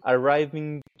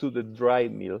arriving to the dry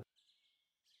mill.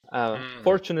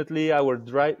 Fortunately,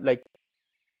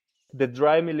 the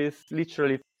dry mill is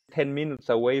literally 10 minutes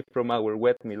away from our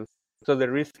wet mill, so the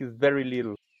risk is very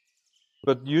little.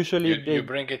 But usually you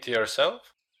bring it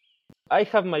yourself? I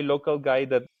have my local guy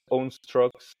that owns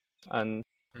trucks, and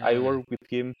I work with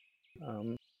him.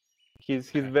 He's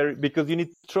very, because you need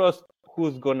to trust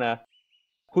who's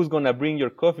gonna bring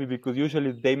your coffee, because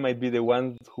usually they might be the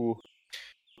ones who.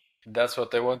 That's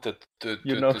what I wanted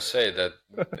to say, that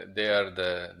they are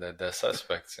the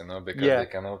suspects, because they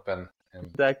can open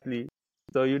exactly.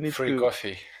 So you need free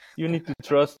coffee. You need to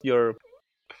trust your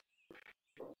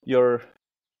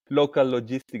local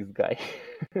logistics guy.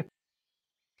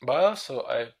 But also,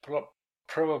 I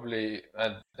probably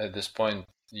at this point,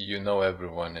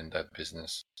 everyone in that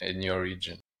business in your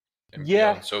region.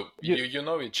 Beyond. So you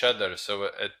know each other. So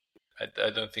I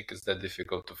don't think it's that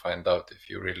difficult to find out if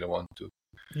you really want to.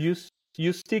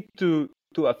 You stick to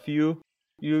a few.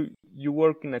 You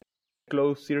work in a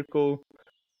close circle.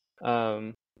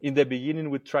 In the beginning,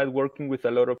 we tried working with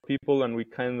a lot of people, and we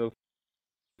kind of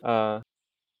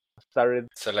started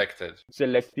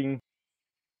selecting.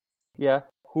 Yeah,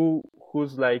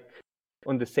 who's like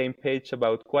on the same page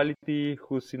about quality,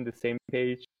 who's in the same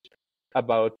page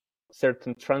about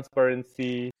certain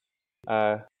transparency,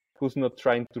 who's not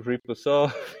trying to rip us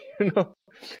off,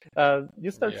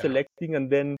 You start Yeah. selecting, and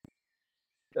then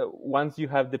once you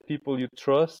have the people you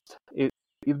trust, it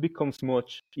becomes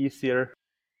much easier.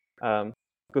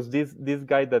 Because this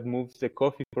guy that moves the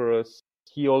coffee for us,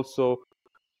 he also,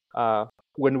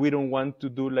 when we don't want to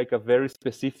do like a very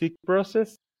specific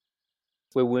process,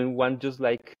 when we want just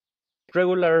like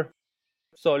regular,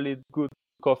 solid, good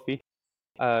coffee,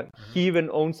 he even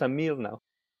owns a mill now.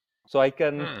 So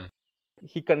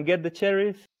he can get the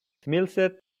cherries, mills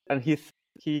it, and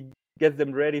he gets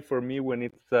them ready for me when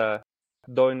it's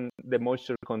doing the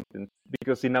moisture content.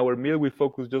 Because in our mill we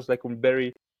focus just like on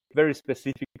very, very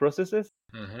specific processes.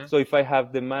 So if I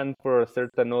have demand for a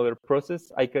certain other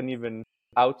process, I can even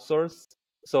outsource.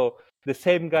 So the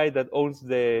same guy that owns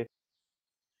the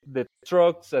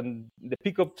trucks and the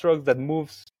pickup trucks that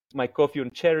moves my coffee on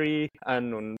cherry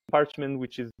and on parchment,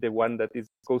 which is the one that is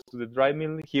goes to the dry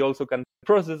mill, he also can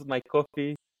process my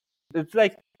coffee. It's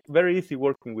like very easy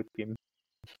working with him.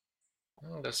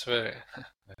 That's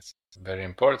very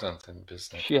important in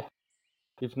business. Yeah.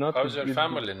 If not, How's your it'd be...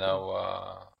 family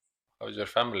now? How's your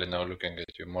family now looking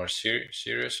at you more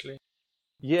seriously?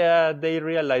 Yeah, they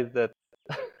realized that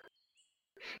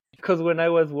because when I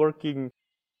was working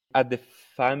at the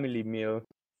family mill,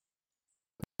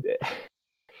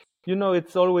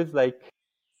 it's always like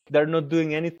they're not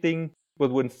doing anything,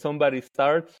 but when somebody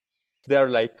starts, they're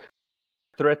like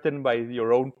threatened by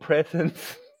your own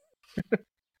presence.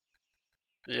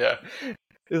 Yeah.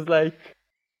 It's like,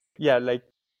 yeah, like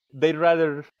they'd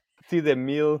rather see the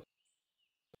mill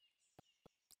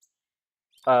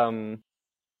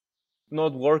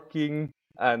not working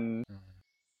and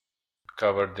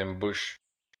Covered in bush.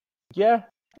 yeah,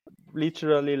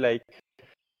 literally like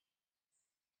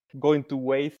going to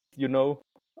waste,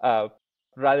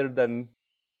 rather than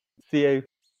see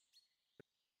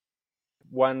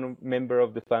one member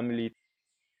of the family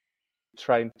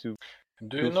trying to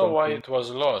Do you do know why something. it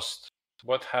was lost?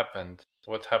 What happened?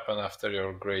 What happened after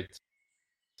your great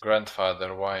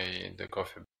grandfather? Why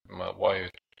why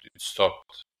it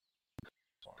stopped?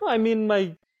 I mean,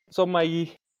 my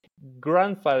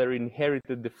grandfather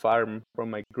inherited the farm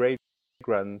from my great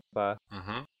grandpa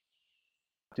Mm-hmm.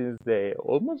 since the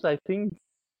almost, I think,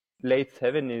 late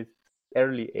 70s,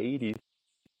 early 80s.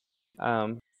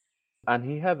 And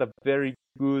he had a very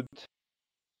good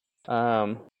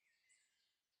um,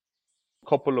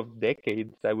 couple of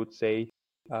decades, I would say,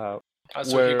 So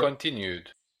he where, yeah,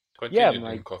 continued my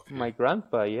doing coffee. my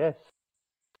grandpa, yes,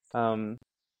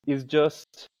 it's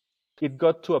just it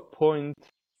got to a point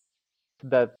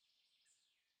that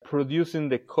producing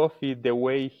the coffee the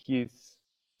way he's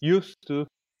used to,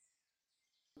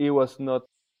 it was not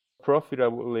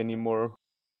profitable anymore,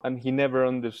 and he never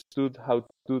understood how to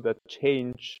do that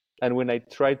change. And when I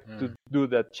tried to do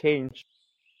that change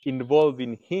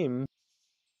involving him,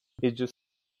 it just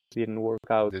didn't work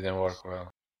out. Didn't work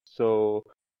well. So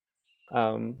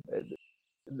um,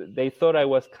 they thought I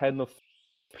was kind of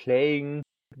playing,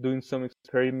 doing some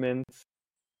experiments,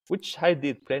 which I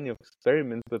did plenty of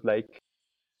experiments, but like,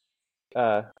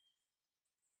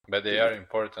 But they are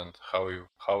important.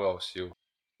 How else you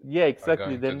yeah, are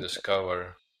exactly. going to Then,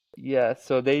 discover? yeah,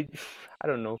 so they, I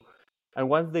don't know. And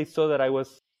once they saw that I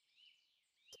was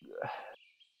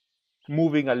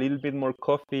moving a little bit more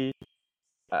coffee,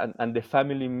 and the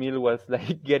family meal was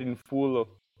like getting full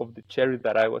of the cherry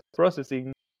that I was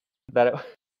processing,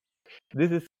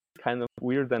 this is kind of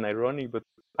weird and ironic, but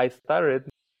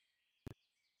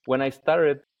when I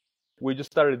started, we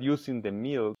just started using the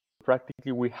mill.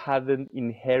 Practically, we hadn't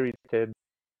inherited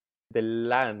the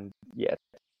land yet.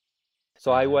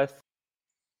 So I was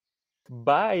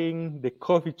buying the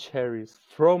coffee cherries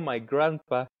from my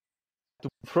grandpa to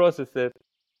process it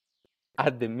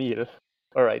at the mill.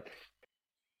 All right.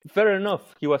 Fair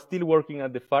enough. He was still working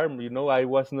at the farm. I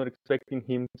was not expecting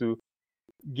him to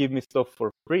give me stuff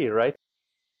for free, right?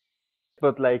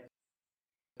 But like,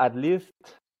 at least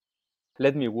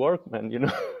let me work, man.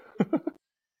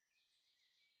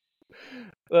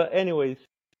 Well, anyways,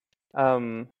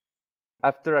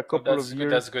 after a Oh, couple that's of good.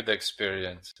 years, That's good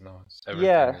experience. Everything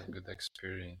yeah, is good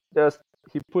experience. just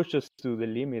he pushed us to the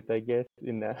limit, I guess,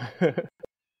 in a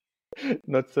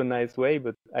not so nice way,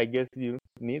 but I guess you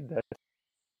need that.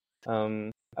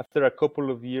 After a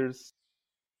couple of years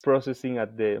processing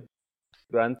at the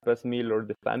grandpa's mill or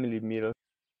the family mill,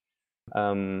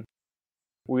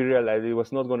 we realized it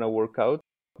was not going to work out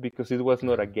because it was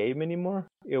not a game anymore.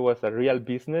 It was a real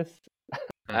business,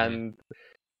 and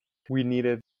we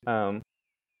needed to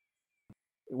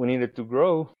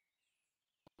grow.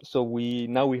 So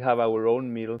now we have our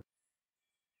own mill,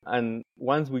 and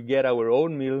once we get our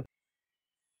own mill,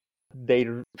 they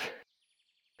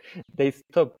they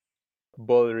stop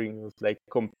bothering us like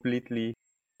completely,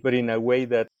 but in a way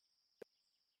that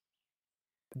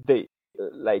they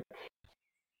like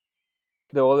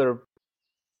the other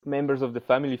members of the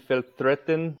family felt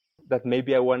threatened, that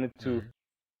maybe I wanted to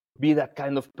be that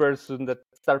kind of person that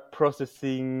start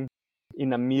processing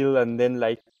in a meal and then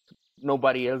like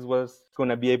nobody else was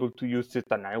gonna be able to use it,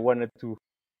 and I wanted to,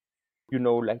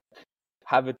 like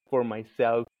have it for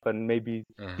myself and maybe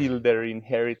steal their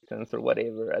inheritance or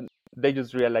whatever. And they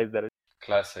just realized that,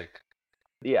 Classic.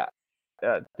 yeah,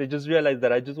 they just realized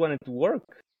that I just wanted to work,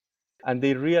 and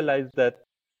they realized that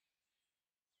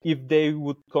if they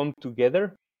would come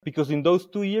together, because in those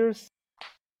 2 years,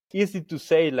 easy to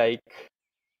say like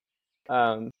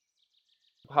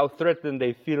how threatened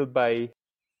they feel by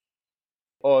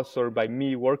us or by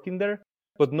me working there,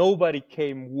 but nobody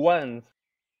came once,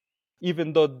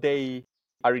 even though they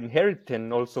are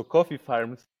inheriting also coffee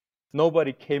farms.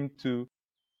 Nobody came to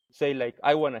say like,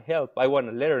 I want to help, I want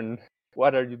to learn.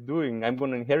 What are you doing? I'm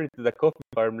going to inherit the coffee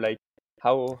farm. Like,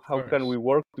 how can we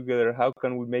work together? How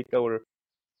can we make our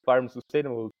farm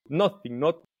sustainable? Nothing,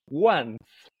 not one.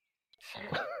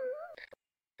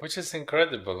 Which is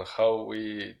incredible how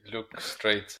we look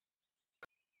straight.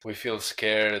 We feel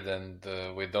scared and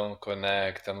we don't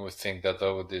connect, and we think that,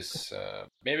 oh, this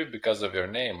maybe because of your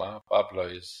name, Pablo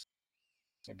is.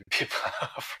 Maybe people are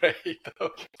afraid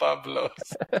of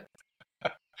Pablos.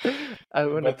 I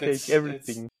want to But take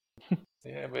everything.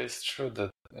 Yeah, but it's true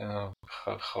that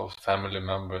how family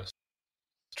members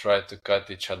try to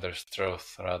cut each other's throat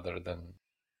rather than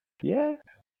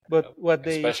but what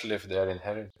especially if they are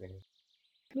inheriting.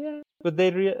 But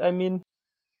I mean,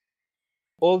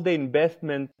 all the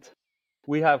investment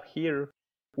we have here,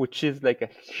 which is like a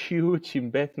huge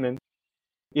investment,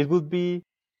 it would be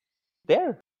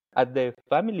there at the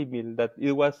family meal that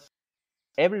it was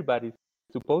everybody's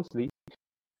supposedly.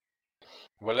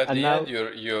 Well, at And the now, end,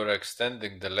 you're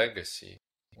extending the legacy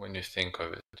when you think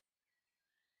of it.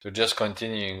 To just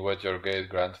continuing what your great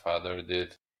grandfather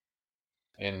did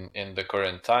in the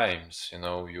current times.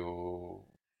 You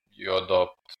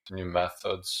adopt new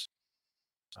methods,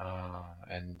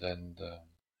 and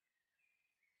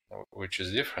which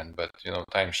is different. But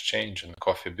times change in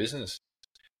coffee business.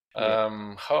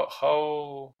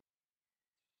 How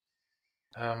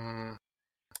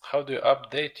do you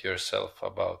update yourself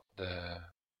about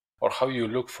or how you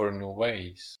look for new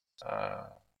ways?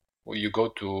 Will you go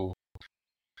to,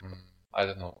 I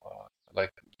don't know,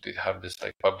 like, do you have this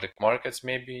like public markets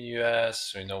maybe in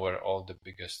US, where all the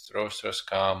biggest roasters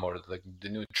come, or like the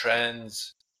new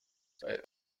trends?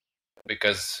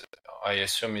 Because I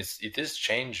assume it is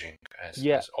changing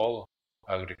as all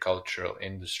agricultural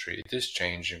industry. It is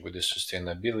changing with the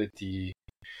sustainability,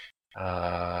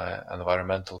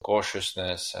 environmental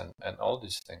cautiousness, and all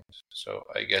these things. So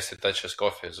I guess it touches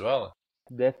coffee as well.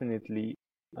 definitely,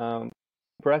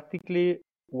 practically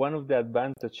one of the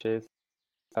advantages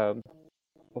of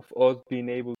us being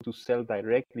able to sell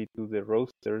directly to the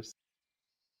roasters,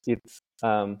 it's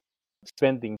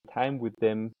spending time with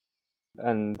them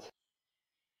and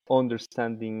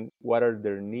understanding what are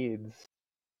their needs,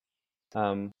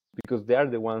 because they are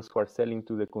the ones who are selling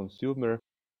to the consumer.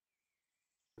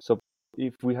 So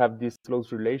if we have this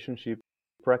close relationship,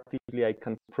 practically I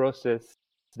can process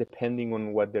depending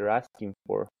on what they're asking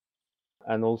for.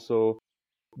 And also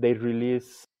they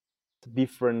release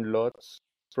different lots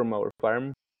from our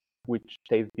farm, which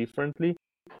taste differently.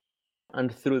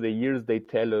 And through the years, they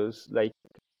tell us like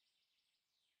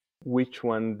which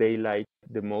one they like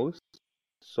the most.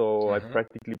 So I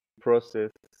practically process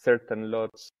certain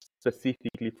lots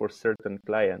specifically for certain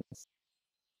clients.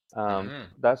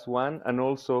 That's one. And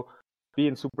also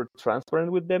being super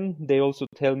transparent with them. They also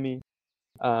tell me,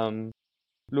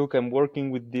 look, I'm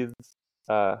working with this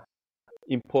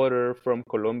importer from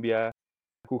Colombia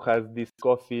who has these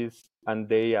coffees and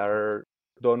they are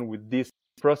done with these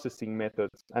processing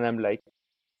methods. And I'm like,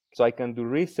 so I can do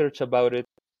research about it,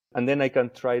 and then I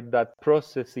can try that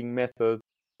processing method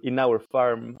in our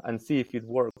farm and see if it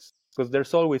works. Because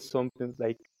there's always something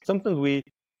like, sometimes we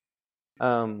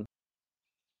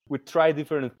try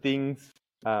different things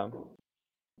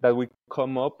that we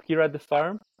come up here at the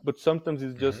farm, but sometimes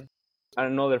it's just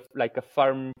another, like a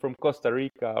farm from Costa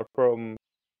Rica or from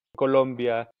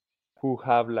Colombia who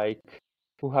have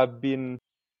been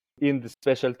in the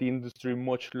specialty industry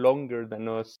much longer than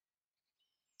us.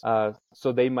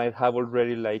 So they might have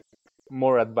already like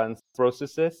more advanced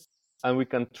processes, and we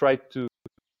can try to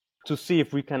see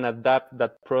if we can adapt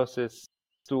that process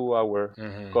to our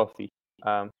coffee.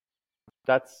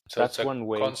 That's So it's a one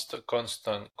way.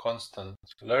 constant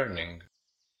learning.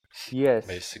 Yes.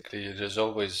 Basically, there's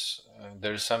always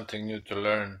there's something new to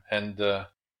learn and to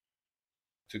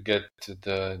get to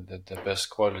the best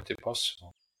quality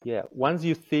possible. Yeah. Once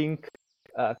you think,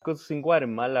 because in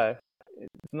Guatemala,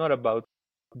 it's not about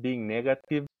being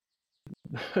negative.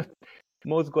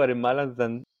 Most Guatemalans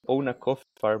that own a coffee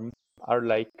farm are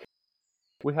like,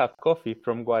 we have coffee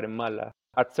from Guatemala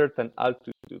at certain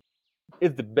altitude.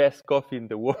 It's the best coffee in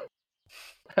the world.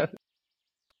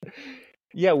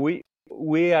 Yeah,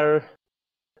 we are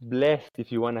blessed,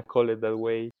 if you want to call it that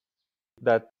way,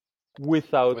 that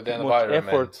without With the much effort,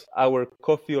 environment. our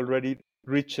coffee already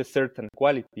reached a certain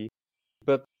quality.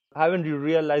 But haven't you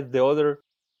realized the other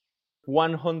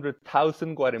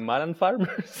 100,000 Guatemalan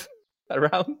farmers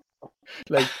around?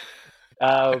 Like,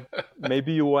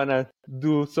 maybe you want to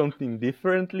do something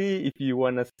differently if you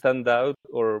want to stand out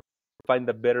or find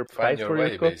a better Find price your for your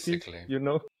way, coffee, basically. you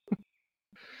know?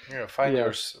 Yeah, Yeah,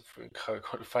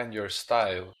 find your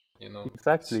style. You know,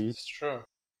 exactly. it's true.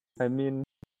 I mean,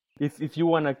 if you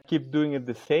want to keep doing it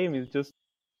the same, it's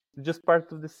just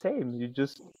part of the same. You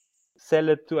just sell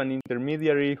it to an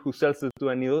intermediary who sells it to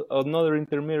another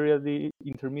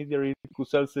intermediary who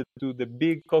sells it to the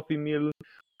big coffee mill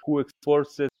who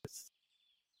exports it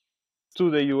to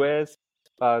the US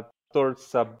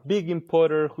towards a big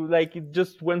importer who, like, it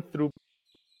just went through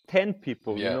 10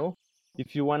 people, you Yeah, know?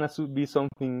 If you want to be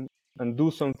something and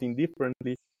do something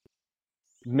differently,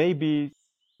 maybe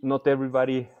not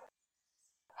everybody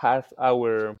has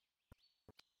our,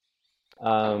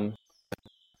 um,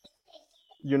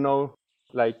 you know,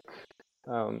 like,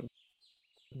 um,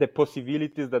 the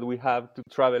possibilities that we have to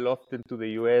travel often to the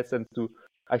US and to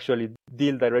actually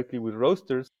deal directly with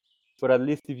roasters. But at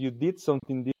least if you did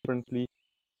something differently,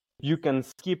 you can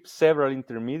skip several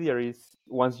intermediaries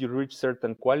once you reach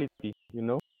certain quality, you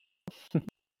know?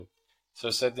 so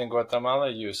said in Guatemala,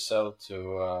 you sell to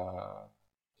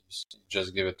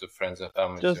just give it to friends and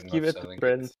families. You're Just give not it to selling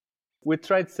friends. it. We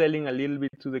tried selling a little bit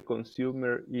to the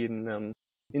consumer in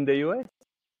the US.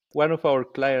 One of our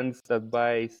clients that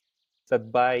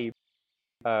buy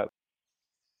uh,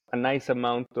 a nice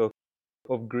amount of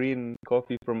green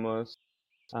coffee from us,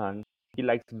 and he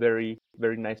likes very,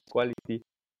 very nice quality.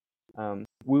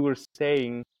 We were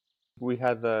staying, we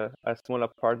had a small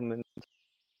apartment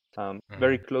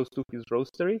very Mhm. close to his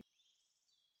roastery.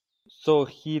 So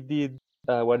he did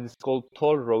what is called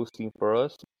toll roasting for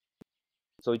us.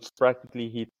 So it's practically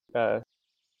he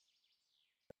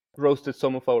roasted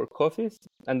some of our coffees,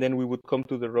 and then we would come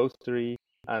to the roastery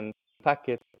and pack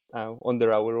it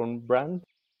under our own brand,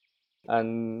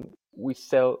 and we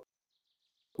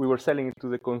were selling it to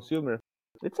the consumer.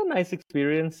 It's a nice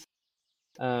experience,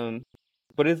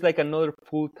 but it's like another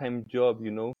full-time job,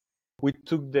 you know. We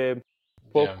took the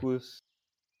Yeah, focus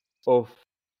of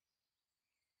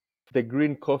the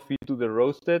green coffee to the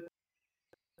roasted,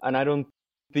 and I don't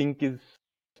think it's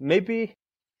maybe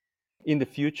in the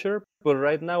future, but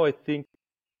right now I think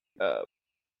uh,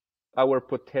 our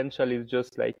potential is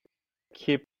just like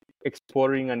keep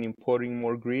exporting and importing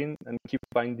more green and keep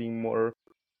finding more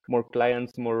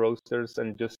clients, more roasters,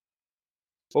 and just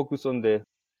focus on the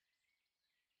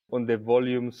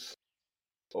volumes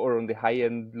or on the high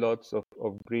end lots of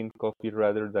green coffee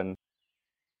rather than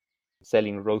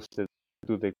selling roasted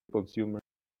to the consumer.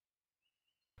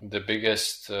 the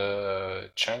biggest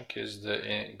chunk is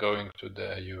going to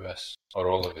the US, or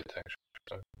all of it actually.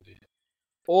 So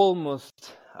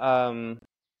Almost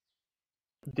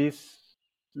this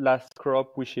last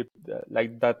crop we shipped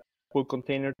like that full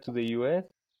container to the US,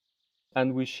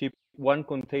 and we shipped one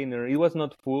container. It was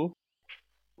not full,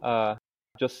 uh,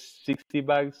 just 60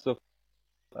 bags of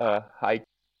high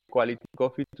quality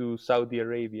coffee to Saudi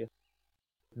Arabia.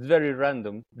 It's very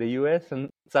random, the US and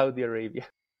Saudi Arabia.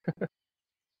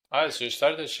 so you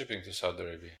started shipping to Saudi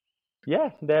Arabia.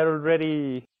 Yeah, they're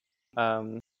already.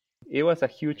 Um, it was a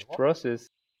huge What? process,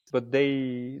 but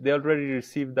they already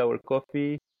received our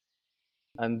coffee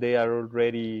and they are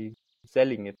already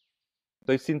selling it.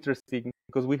 So it's interesting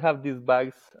because we have these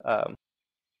bags.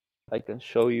 I can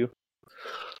show you.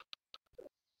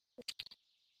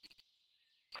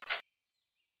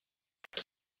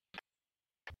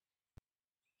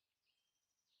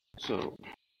 So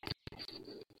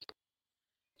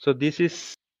so this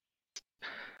is,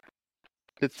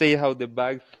 let's say, how the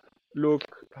bags look,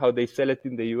 how they sell it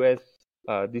in the US.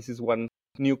 This is one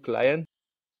new client.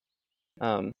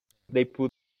 Um, they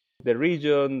put the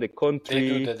region, the They do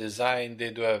country. the design, they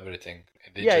do everything.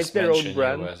 They Yeah, it's just their own mention you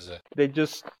brand. as They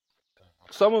just,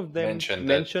 some of them mention that.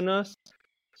 mention us.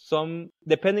 Some,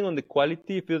 depending on the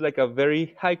quality, if it's like a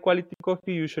very high quality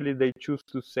coffee, usually they choose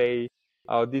to say,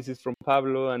 "Oh, this is from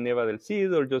Pablo and Eva Del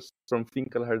Cid," or just from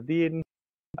Finca El Jardín.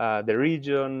 the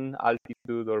region,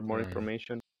 altitude, or more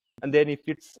information. And then if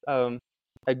it's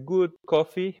a good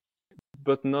coffee,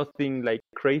 but nothing like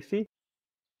crazy,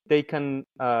 they can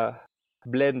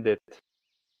blend it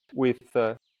with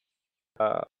a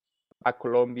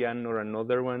Colombian or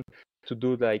another one to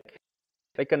do like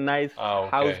a nice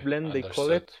house blend, they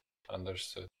call it.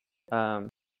 Understood.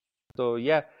 So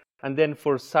yeah, and then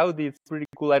for Saudi, it's pretty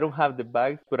cool. I don't have the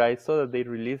bags, but I saw that they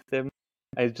released them.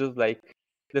 It's just like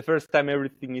the first time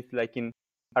everything is like in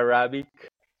Arabic,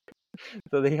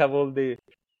 so they have all the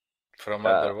from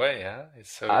other way, huh?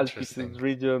 It's so interesting. Altitude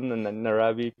region and in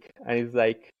Arabic, and it's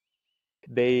like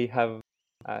they have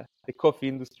the coffee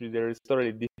industry there is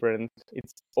totally different.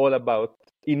 It's all about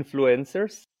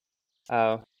influencers,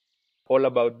 all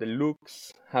about the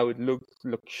looks, how it looks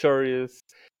luxurious.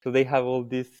 So they have all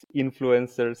these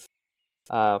influencers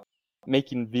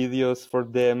making videos for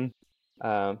them,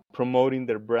 promoting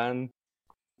their brand.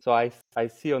 So I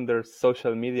see on their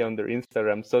social media, on their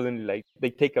Instagram, suddenly like they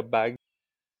take a bag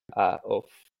of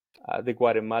the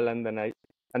Guatemalan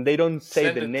and they don't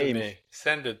say the names.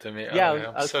 Send it to me. Yeah,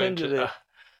 I'm I'll so send you the.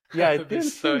 Yeah, I it'd be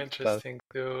didn't so think about. interesting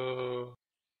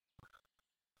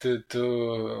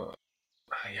to.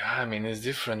 Yeah, I mean it's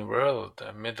different world.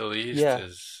 The Middle East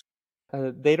is.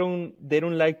 They don't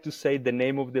like to say the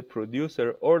name of the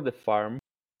producer or the farm.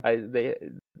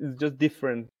 It's just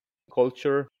different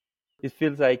culture. It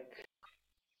feels like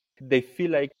they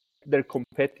feel like their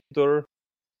competitor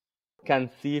can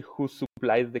see who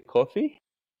supplies the coffee.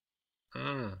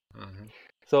 Mm-hmm.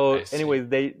 So, anyways,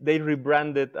 they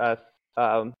rebranded as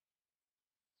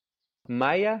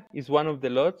Maya is one of the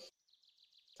lots,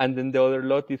 and then the other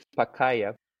lot is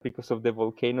Pacaya because of the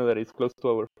volcano that is close to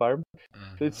our farm.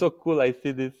 Mm-hmm. So it's so cool. I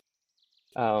see this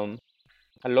a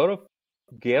lot of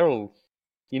girls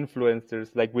influencers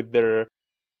like with their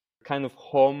kind of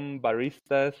home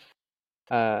baristas,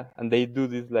 and they do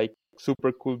these like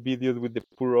super cool videos with the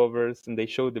pour overs, and they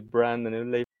show the brand, and it's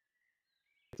like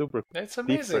super. It's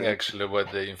amazing different. actually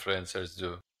what the influencers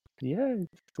do. Yeah,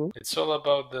 it's cool. It's all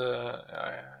about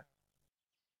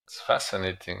it's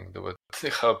fascinating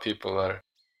how people are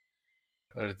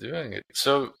doing it.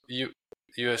 So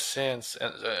US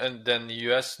and then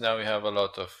US now we have a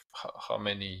lot of how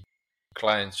many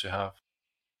clients you have?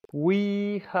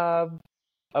 We have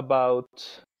about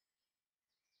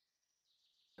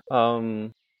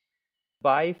 5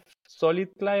 solid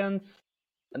clients,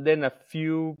 and then a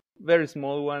few very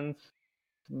small ones.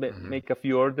 Make a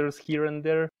few orders here and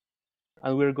there,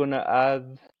 and we're gonna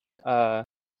add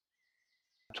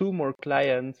 2 more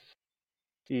clients.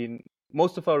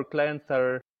 Most of our clients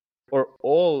or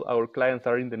all our clients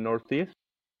are in the Northeast,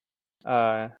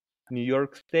 New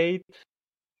York State,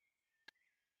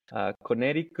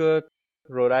 Connecticut,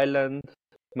 Rhode Island,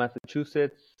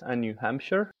 Massachusetts, and New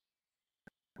Hampshire.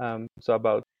 So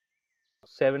about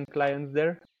 7 clients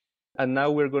there. And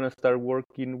now we're going to start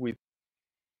working with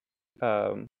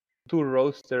 2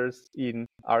 roasters in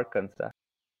Arkansas.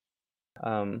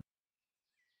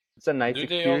 It's a nice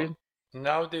experience.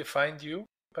 Now they find you,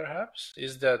 perhaps?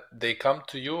 Is that they come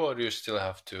to you, or you still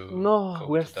have to No,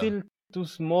 we're to still too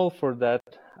small for that.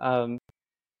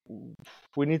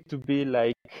 We need to be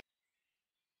like,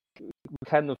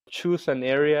 kind of choose an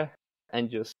area and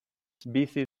just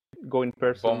visit, go in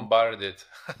person. Bombard it.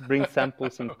 Bring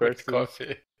samples in person.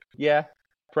 Coffee. Yeah,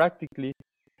 practically.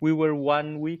 We were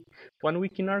 1 week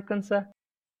in Arkansas,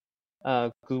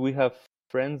 because we have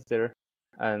friends there,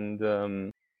 and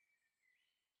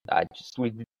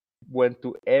we went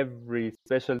to every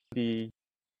specialty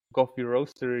coffee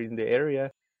roaster in the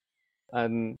area,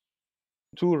 and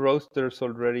 2 roasters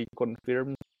already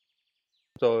confirmed.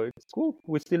 So it's cool.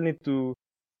 We still need to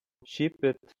ship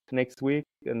it next week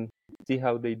and see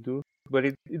how they do. But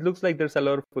it looks like there's a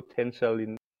lot of potential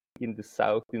in the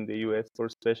South, in the US, for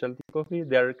specialty coffee.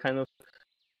 They're kind of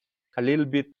a little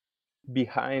bit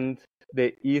behind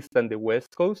the East and the West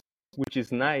Coast, which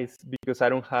is nice because I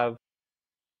don't have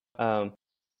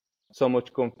so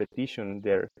much competition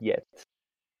there yet.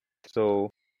 So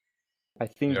I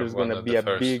think there's going to be a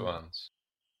big ones.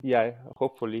 Yeah,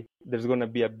 hopefully there's going to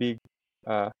be a big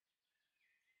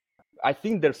I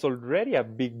think there's already a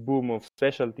big boom of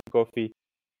specialty coffee,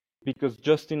 because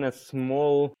just in a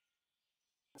small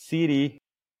city,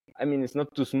 I mean, it's not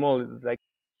too small, it's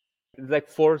like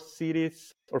 4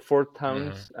 cities or 4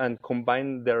 towns, and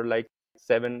combined they're like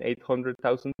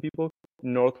 700,000-800,000 people.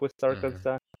 Northwest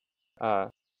Arkansas, the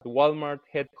Walmart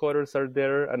headquarters are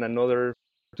there, and another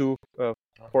 2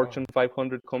 Fortune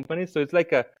 500 companies. So it's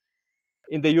like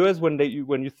in the US, when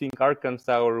you think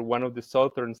Arkansas or one of the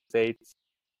southern states,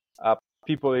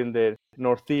 people in the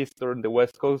Northeast or in the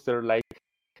West Coast are like,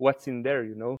 what's in there,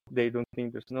 you know. They don't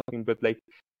think there's nothing, but like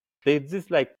there's this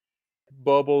like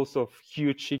bubbles of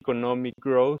huge economic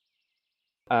growth.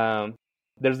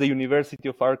 There's the University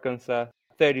of Arkansas,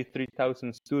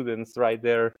 33,000 students right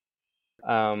there.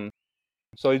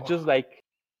 So it's just like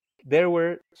there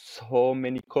were so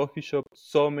many coffee shops,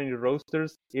 so many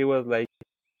roasters. It was like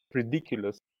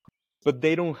ridiculous. But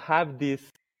they don't have this.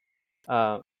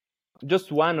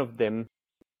 Just one of them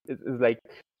is like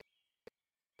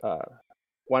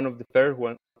one of the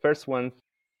first ones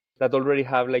that already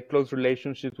have like close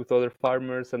relationships with other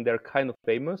farmers and they're kind of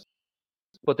famous.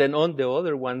 But then on the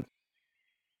other ones,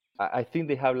 I think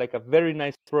they have like a very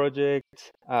nice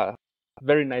project,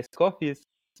 very nice coffees,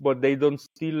 but they're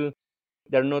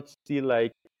not still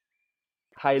like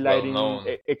Well highlighting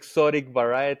known. exotic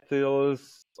varietals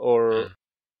or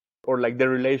like the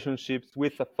relationships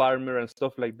with a farmer and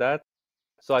stuff like that.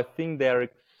 So I think they are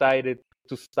excited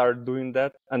to start doing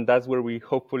that, and that's where we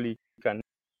hopefully can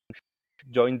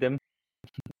join them.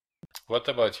 What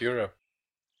about Europe?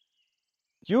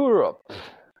 Europe,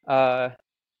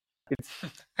 it's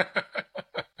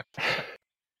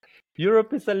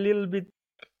Europe is a little bit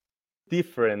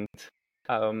different.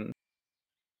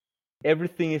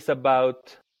 Everything is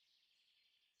about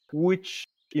which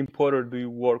importer do you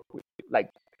work with. Like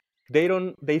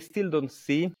they still don't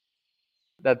see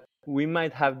that we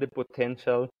might have the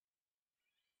potential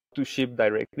to ship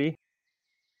directly.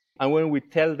 And when we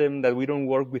tell them that we don't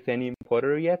work with any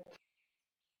importer yet,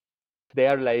 they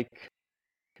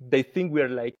think we're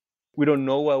like, we don't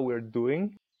know what we're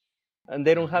doing. And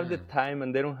they don't have the time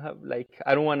and they don't have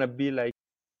I don't want to be like,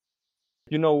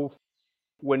 you know,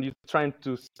 when you're trying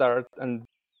to start and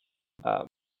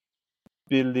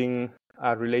building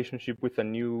a relationship with a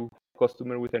new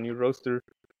customer, with a new roaster,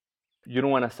 you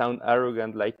don't want to sound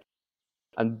arrogant,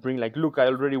 and bring look, I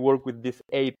already work with these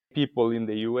 8 people in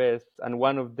the US, and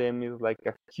one of them is like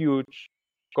a huge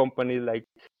company, and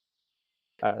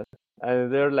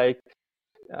they're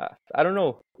I don't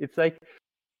know. It's like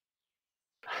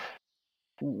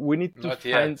we need to Not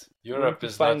find yet. Europe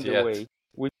is not the yet. way.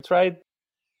 We tried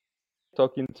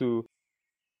talking to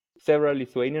several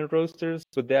Lithuanian roasters,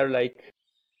 but they're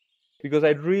because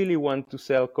I really want to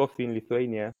sell coffee in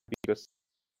Lithuania because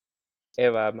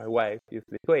Eva, my wife, is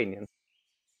Lithuanian.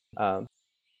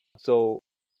 So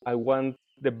I want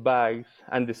the bags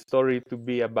and the story to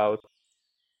be about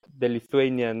the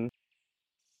Lithuanian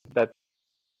that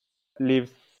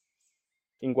lives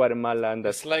in Guatemala, and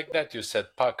It's like that you said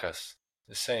Pacas.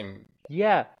 The same.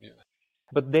 yeah,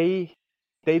 but they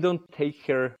don't take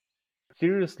her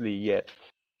seriously yet.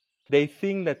 They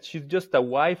think that she's just a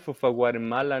wife of a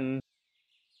Guatemalan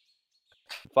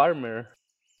farmer.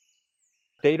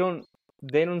 They don't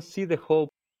see the whole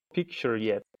picture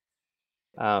yet.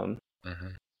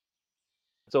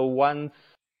 So once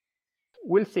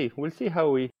we'll see how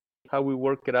we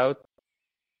work it out.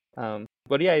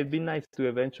 But yeah, it'd be nice to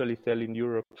eventually sell in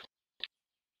Europe.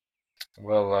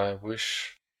 Well, I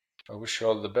wish you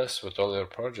all the best with all your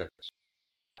projects.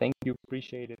 Thank you,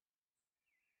 appreciate it.